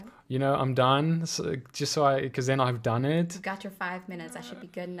up, I'm done. So, because then I've done it. You've got your 5 minutes. That should be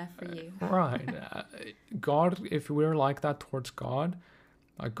good enough for you. Right. God, if we're like that towards God,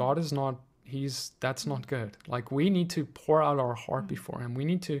 God is not, that's not good. Like, we need to pour out our heart before him. We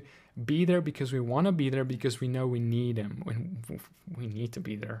need to be there because we want to be there, because we know we need him. We need to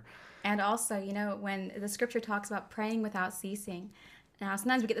be there. And also, when the scripture talks about praying without ceasing, now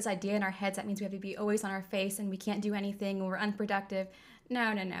sometimes we get this idea in our heads that means we have to be always on our face and we can't do anything, we're unproductive.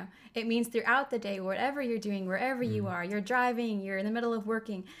 No. It means throughout the day, whatever you're doing, wherever you are, you're driving, you're in the middle of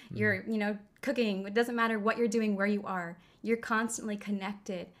working, you're, cooking, it doesn't matter what you're doing, where you are, you're constantly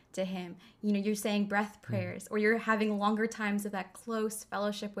connected to him. You're saying breath prayers, or you're having longer times of that close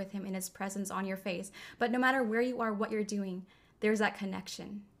fellowship with him in his presence on your face. But no matter where you are, what you're doing, there's that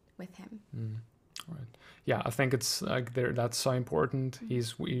connection with him. Right. Yeah, I think it's like that's so important.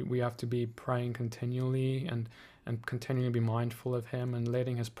 We have to be praying continually and continually be mindful of him and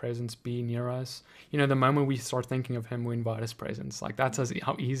letting his presence be near us. The moment we start thinking of him, we invite his presence. Like, that's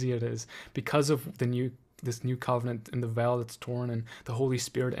how easy it is because of this new covenant and the veil that's torn and the Holy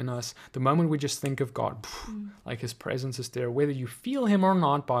Spirit in us. The moment we just think of God, like his presence is there, whether you feel him or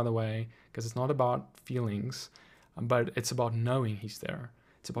not, by the way, because it's not about feelings, but it's about knowing he's there.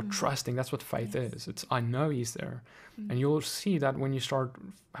 It's about trusting. That's what faith is. It's, I know he's there. And you'll see that when you start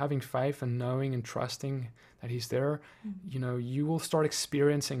having faith and knowing and trusting that he's there, you will start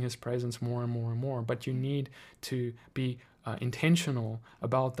experiencing his presence more and more and more. But you need to be intentional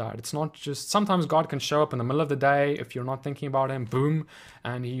about that. It's not just, sometimes God can show up in the middle of the day if you're not thinking about him, boom,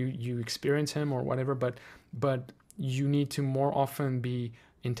 and you experience him or whatever. But you need to more often be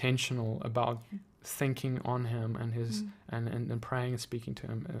intentional about thinking on him and his and praying and speaking to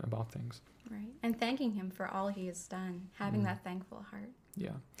him about things, right, and thanking him for all he has done, having that thankful heart.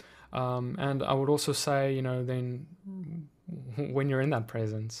 And I would also say, then when you're in that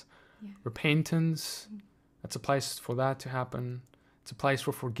presence, repentance, that's a place for that to happen. It's a place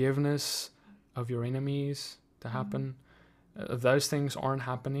for forgiveness of your enemies to happen. If those things aren't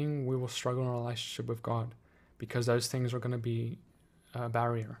happening, we will struggle in our relationship with God, because those things are going to be a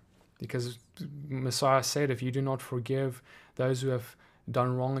barrier. Because Messiah said, if you do not forgive those who have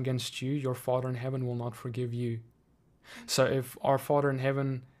done wrong against you, your Father in heaven will not forgive you. So if our Father in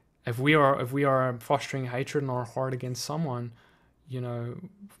heaven, if we are fostering hatred in our heart against someone,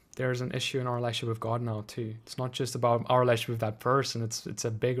 there's an issue in our relationship with God now too. It's not just about our relationship with that person. It's a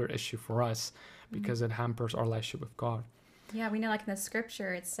bigger issue for us because it hampers our relationship with God. Yeah, we know, like in the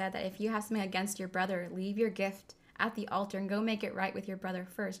scripture, it said that if you have something against your brother, leave your gift at the altar and go make it right with your brother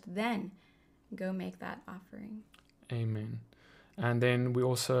first, then go make that offering. Amen. And then we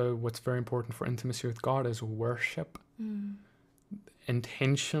also, what's very important for intimacy with God is worship.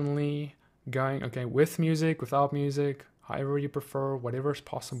 Intentionally going, with music, without music, however you prefer, whatever is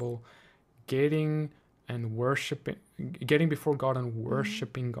possible, getting before God and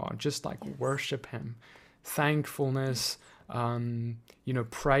worshiping God, just like worship him. Thankfulness,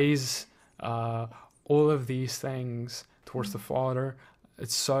 praise, all of these things towards the Father.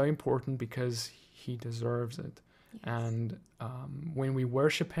 It's so important because he deserves it. Yes. And when we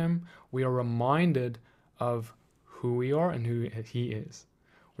worship him, we are reminded of who we are and who he is.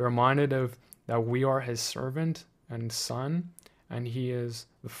 We're reminded of that we are his servant and son, and he is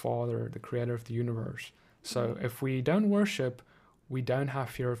the Father, the creator of the universe. So if we don't worship, we don't have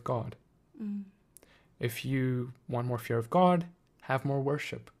fear of God. If you want more fear of God, have more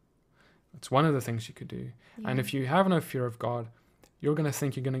worship. It's one of the things you could do. Yeah. And if you have no fear of God, you're going to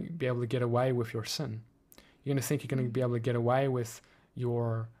think you're going to be able to get away with your sin. You're going to think you're going to be able to get away with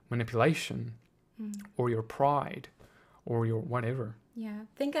your manipulation or your pride or your whatever. Yeah,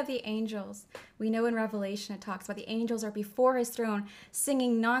 think of the angels. We know in Revelation it talks about the angels are before his throne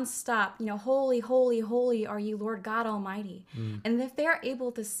singing nonstop, holy, holy, holy are you, Lord God Almighty. And if they're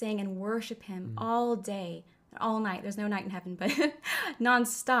able to sing and worship him all day, all night, there's no night in heaven, but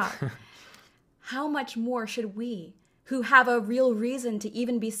nonstop, how much more should we, who have a real reason to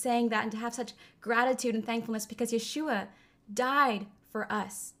even be saying that and to have such gratitude and thankfulness because Yeshua died for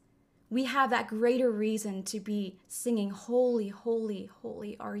us? We have that greater reason to be singing, holy, holy,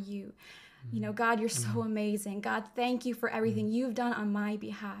 holy are you. God, you're so amazing. God, thank you for everything you've done on my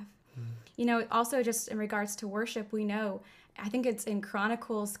behalf. Also just in regards to worship, we know, I think it's in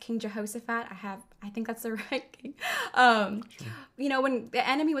Chronicles, King Jehoshaphat, I think that's the right king. When the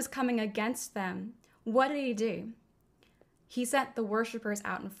enemy was coming against them, what did he do? He sent the worshipers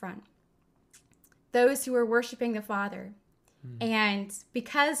out in front. Those who were worshiping the Father. And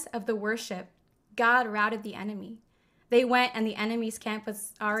because of the worship, God routed the enemy. They went and the enemy's camp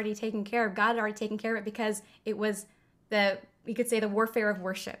was already taken care of. God had already taken care of it because it was you could say the warfare of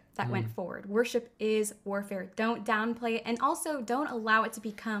worship that went forward. Worship is warfare. Don't downplay it. And also don't allow it to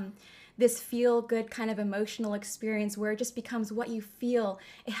become this feel-good kind of emotional experience where it just becomes what you feel.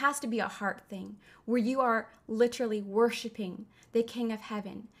 It has to be a heart thing where you are literally worshiping the King of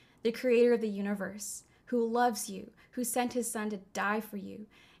Heaven, the creator of the universe, who loves you, who sent his son to die for you.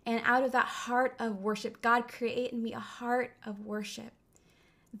 And out of that heart of worship, God created in me a heart of worship.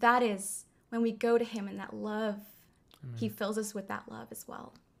 That is when we go to him in that love, he fills us with that love as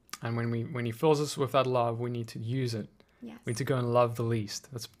well. And when he fills us with that love, we need to use it. Yes. We need to go and love the least.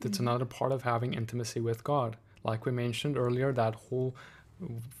 That's another part of having intimacy with God. Like we mentioned earlier, that whole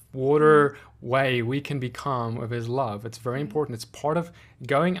water way we can become of his love. It's very important. It's part of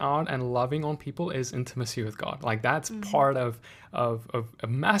going out and loving on people is intimacy with God. Like that's part of a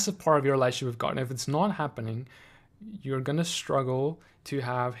massive part of your relationship with God. And if it's not happening, you're going to struggle to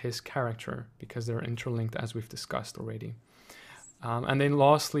have his character because they're interlinked, as we've discussed already. And then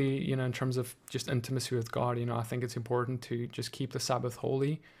lastly, in terms of just intimacy with God, I think it's important to just keep the Sabbath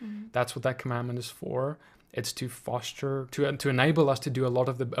holy. That's what that commandment is for. It's to foster, to enable us to do a lot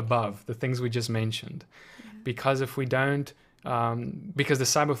of the above, the things we just mentioned. Because if we don't, because the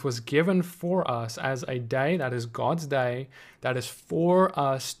Sabbath was given for us as a day, that is God's day, that is for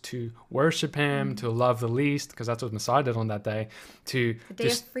us to worship him, to love the least, because that's what Messiah did on that day, to the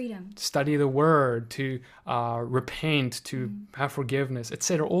day of freedom, study the word, to repent, to have forgiveness,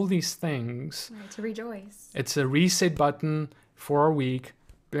 etc. All these things. Right, to rejoice. It's a reset button for our week.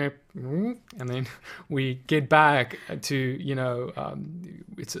 And then we get back to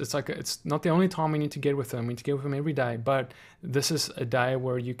it's not the only time we need to get with him. We need to get with him every day, but this is a day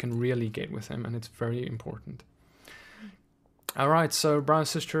where you can really get with him, and it's very important. All right, so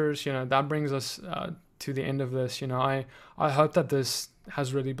brothers and sisters, that brings us to the end of this. I hope that this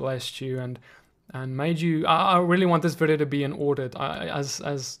has really blessed you and made you. I really want this video to be an audit. As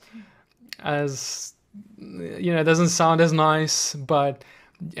it doesn't sound as nice,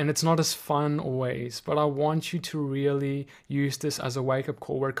 and it's not as fun always, but I want you to really use this as a wake-up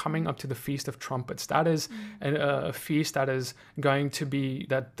call. We're coming up to the Feast of Trumpets. That is a feast that is going to be,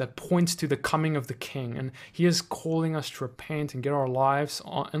 that points to the coming of the King. And he is calling us to repent and get our lives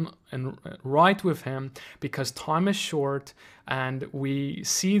on and right with him, because time is short and we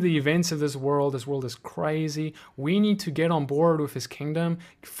see the events of this world. This world is crazy. We need to get on board with his kingdom,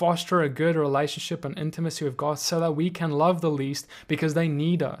 foster a good relationship and intimacy with God so that we can love the least, because they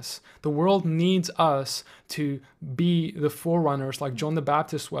need us. The world needs us to be the forerunners like John the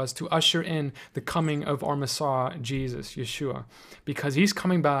Baptist was, to usher in the coming of our Messiah, Jesus, Yeshua, because he's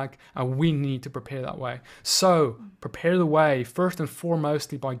coming back and we need to prepare that way. So prepare the way first and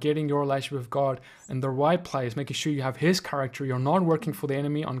foremostly by getting your relationship with God in the right place, making sure you have his character, you're not working for the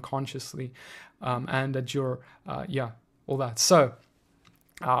enemy unconsciously, and that you're, all that. So,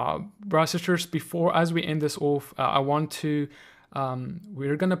 brothers and sisters, as we end this off, I want to,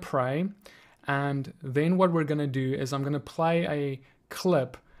 we're going to pray. And then what we're going to do is I'm going to play a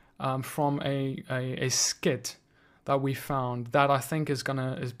clip from a skit that we found that I think is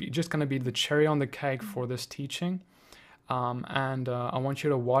just going to be the cherry on the cake for this teaching. And I want you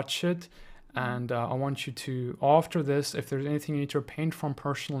to watch it. And I want you to, after this, if there's anything you need to repent from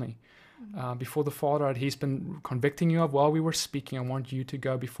personally, before the Father that he's been convicting you of while we were speaking, I want you to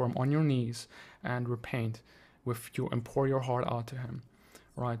go before him on your knees and repent and pour your heart out to him.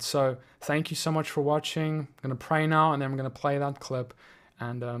 Right, so thank you so much for watching. I'm going to pray now, and then I'm going to play that clip,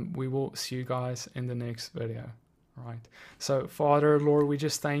 and we will see you guys in the next video. All right, so Father, Lord, we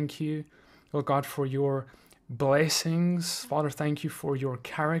just thank you, Lord God, for your blessings. Father, thank you for your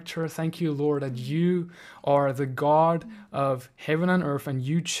character. Thank you, Lord, that you are the God of heaven and earth, and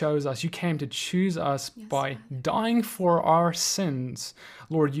you chose us. You came to choose us by dying for our sins.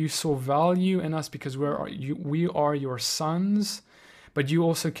 Lord, you saw value in us because we are your sons, but you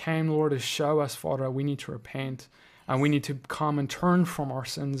also came, Lord, to show us, Father, we need to repent. And we need to come and turn from our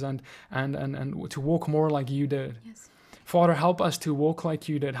sins and to walk more like you did. Yes. Father, help us to walk like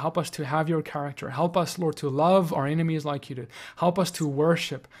you did. Help us to have your character. Help us, Lord, to love our enemies like you did. Help us to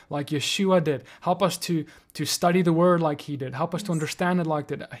worship like Yeshua did. Help us to study the word like he did. Help us to understand it like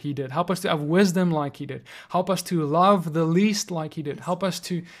that he did. Help us to have wisdom like he did. Help us to love the least like he did. Help us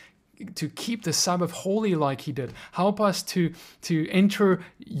to keep the Sabbath holy like he did. Help us to enter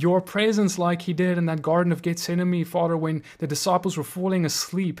your presence like he did in that Garden of Gethsemane, Father, when the disciples were falling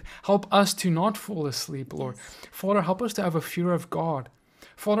asleep. Help us to not fall asleep, Lord. Father, help us to have a fear of God.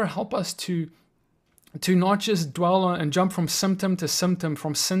 Father, help us to not just dwell on and jump from symptom to symptom,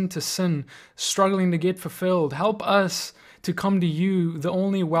 from sin to sin, struggling to get fulfilled. Help us to come to you, the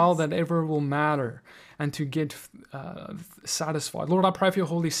only well that ever will matter, and to get satisfied. Lord, I pray for your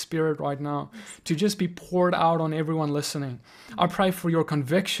Holy Spirit right now to just be poured out on everyone listening. I pray for your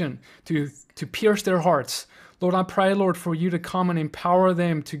conviction to pierce their hearts. Lord, I pray, Lord, for you to come and empower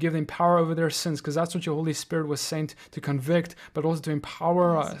them, to give them power over their sins, because that's what your Holy Spirit was sent to convict, but also to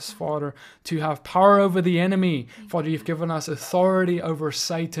empower us, Father, to have power over the enemy. Father, you've given us authority over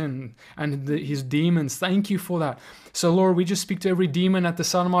Satan and his demons. Thank you for that. So, Lord, we just speak to every demon at the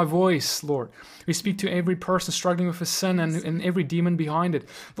sound of my voice, Lord. We speak to every person struggling with a sin and every demon behind it.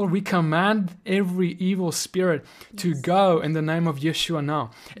 Lord, we command every evil spirit to go in the name of Yeshua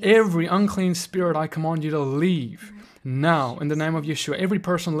now. Every unclean spirit, I command you to leave now in the name of Yeshua. Every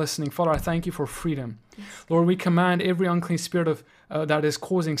person listening, Father, I thank you for freedom. Lord, we command every unclean spirit that is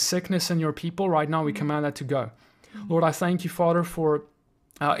causing sickness in your people right now, we command that to go. Lord, I thank you, Father, for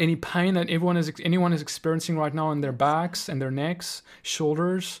any pain that anyone is experiencing right now in their backs and their necks,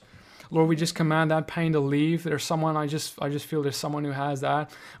 shoulders. Lord, we just command that pain to leave. There's someone, I just feel there's someone who has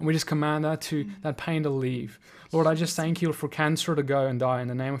that, and we just command that pain to leave. Lord, I just thank you for cancer to go and die in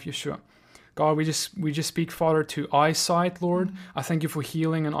the name of Yeshua. God, we just speak, Father, to eyesight, Lord. I thank you for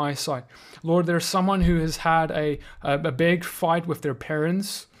healing and eyesight. Lord, there's someone who has had a big fight with their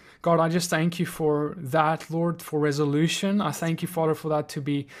parents. God, I just thank you for that, Lord, for resolution. I thank you, Father, for that to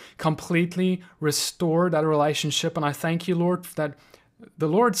be completely restored, that relationship. And I thank you, Lord, that the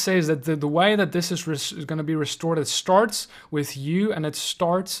Lord says that the way that this is going to be restored, it starts with you, and it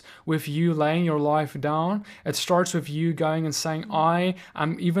starts with you laying your life down. It starts with you going and saying,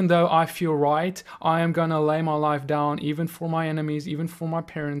 even though I feel right, I am going to lay my life down, even for my enemies, even for my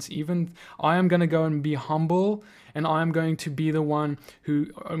parents, I am going to go and be humble, and I am going to be the one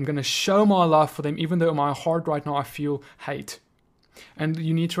who I'm going to show my love for them, even though in my heart right now I feel hate. And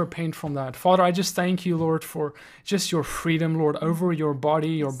you need to repent from that. Father, I just thank you, Lord, for just your freedom, Lord, over your body,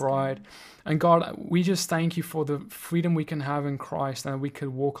 your bride. And God, we just thank you for the freedom we can have in Christ, and we could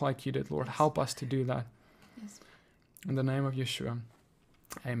walk like you did, Lord. Help us to do that. Yes. In the name of Yeshua.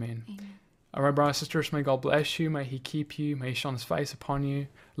 Amen. Amen. All right, brothers and sisters, may God bless you. May he keep you. May he shine his face upon you,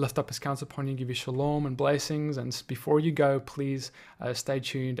 lift up his countenance upon you, give you shalom and blessings. And before you go, please stay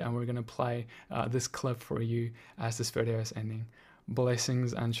tuned, and we're going to play this clip for you as this video is ending.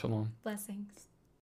 Blessings and shalom. Blessings.